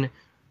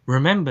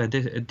remember,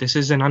 this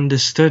is an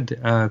understood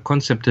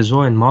concept as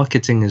well in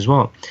marketing as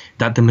well,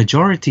 that the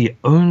majority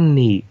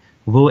only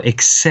will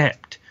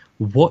accept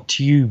what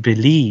you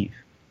believe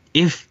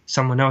if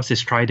someone else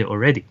has tried it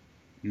already.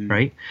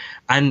 Right?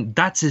 And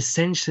that's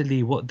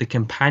essentially what the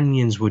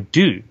companions would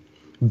do,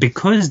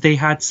 because they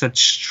had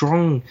such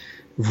strong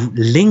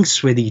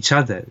links with each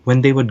other.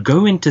 When they would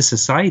go into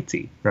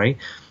society, right,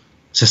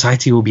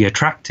 society will be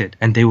attracted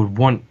and they would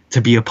want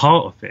to be a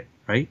part of it,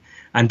 right?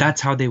 And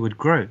that's how they would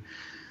grow.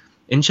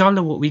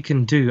 Inshallah, what we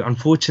can do,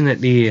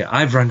 unfortunately,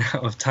 I've run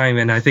out of time,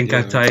 and I think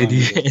I've tired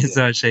you,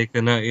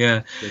 Shaykhana.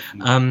 Yeah.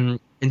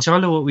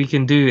 Inshallah, what we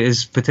can do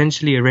is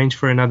potentially arrange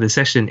for another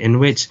session in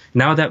which,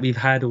 now that we've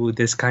had all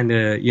this kind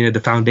of, the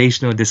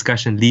foundational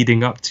discussion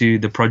leading up to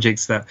the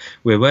projects that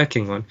we're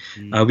working on,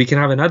 we can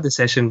have another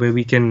session where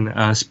we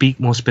can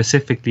speak more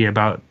specifically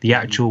about the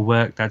actual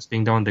work that's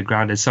being done on the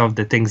ground and some of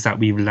the things that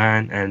we've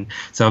learned and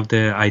some of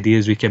the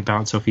ideas we can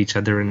bounce off each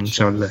other. And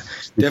inshallah,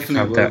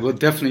 definitely, we'll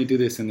definitely do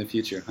this in the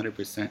future,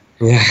 100%.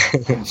 Yeah.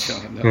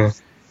 Inshallah. Yeah.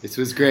 This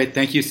was great.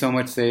 Thank you so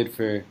much, Said,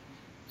 for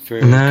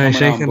coming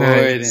on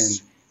board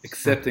and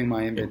accepting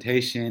my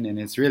invitation, and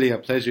it's really a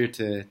pleasure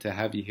to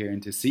have you here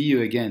and to see you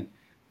again.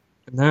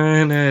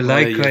 No,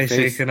 likewise,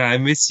 Shaykhana. I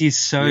miss you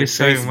so much.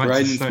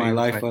 Brightens my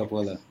life up,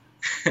 Wallah.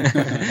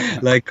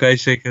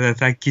 Likewise, Shaykhana.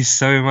 Thank you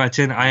so much.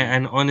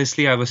 And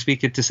honestly, I was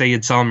speaking to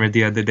Sayyid Samir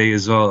the other day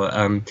as well,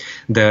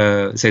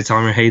 the Sayyid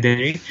Samir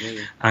Haydari,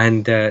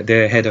 and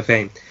the head of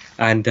AIM.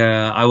 And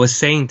I was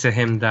saying to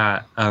him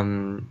that,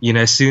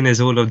 as soon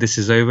as all of this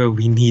is over,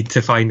 we need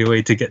to find a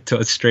way to get to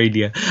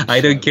Australia.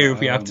 I don't care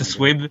if we have to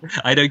swim.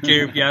 I don't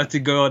care if we have to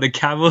go on a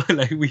camel.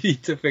 Like, we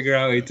need to figure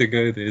out a way to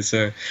go there.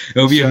 So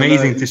it'll be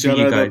amazing to see you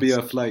guys. There'll be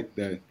a flight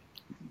there.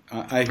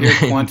 I hear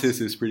Qantas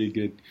is pretty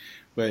good,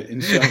 but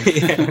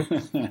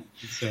inshallah.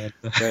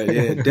 But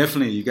yeah,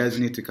 definitely, you guys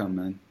need to come,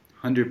 man.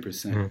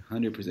 100%,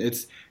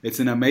 100%. It's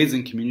an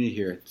amazing community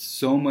here.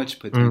 So much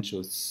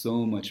potential,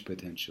 so much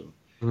potential.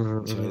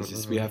 So it's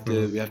just we have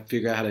to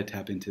figure out how to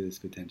tap into this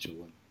potential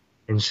one.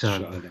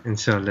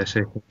 Inshallah,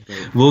 Sheikh.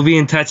 We'll be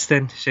in touch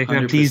then, Sheikh.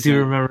 Please do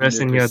remember us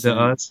in your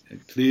du'as.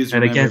 Please.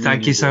 And again,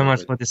 thank you so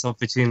much for this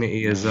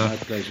opportunity as well. My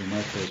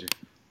pleasure.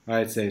 All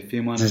right, say, fi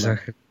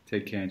amanillah.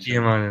 Take care.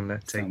 Inshallah.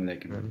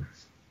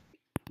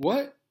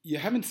 What? You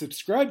haven't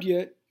subscribed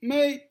yet?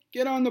 Mate,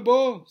 get on the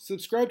ball.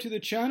 Subscribe to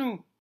the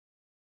channel.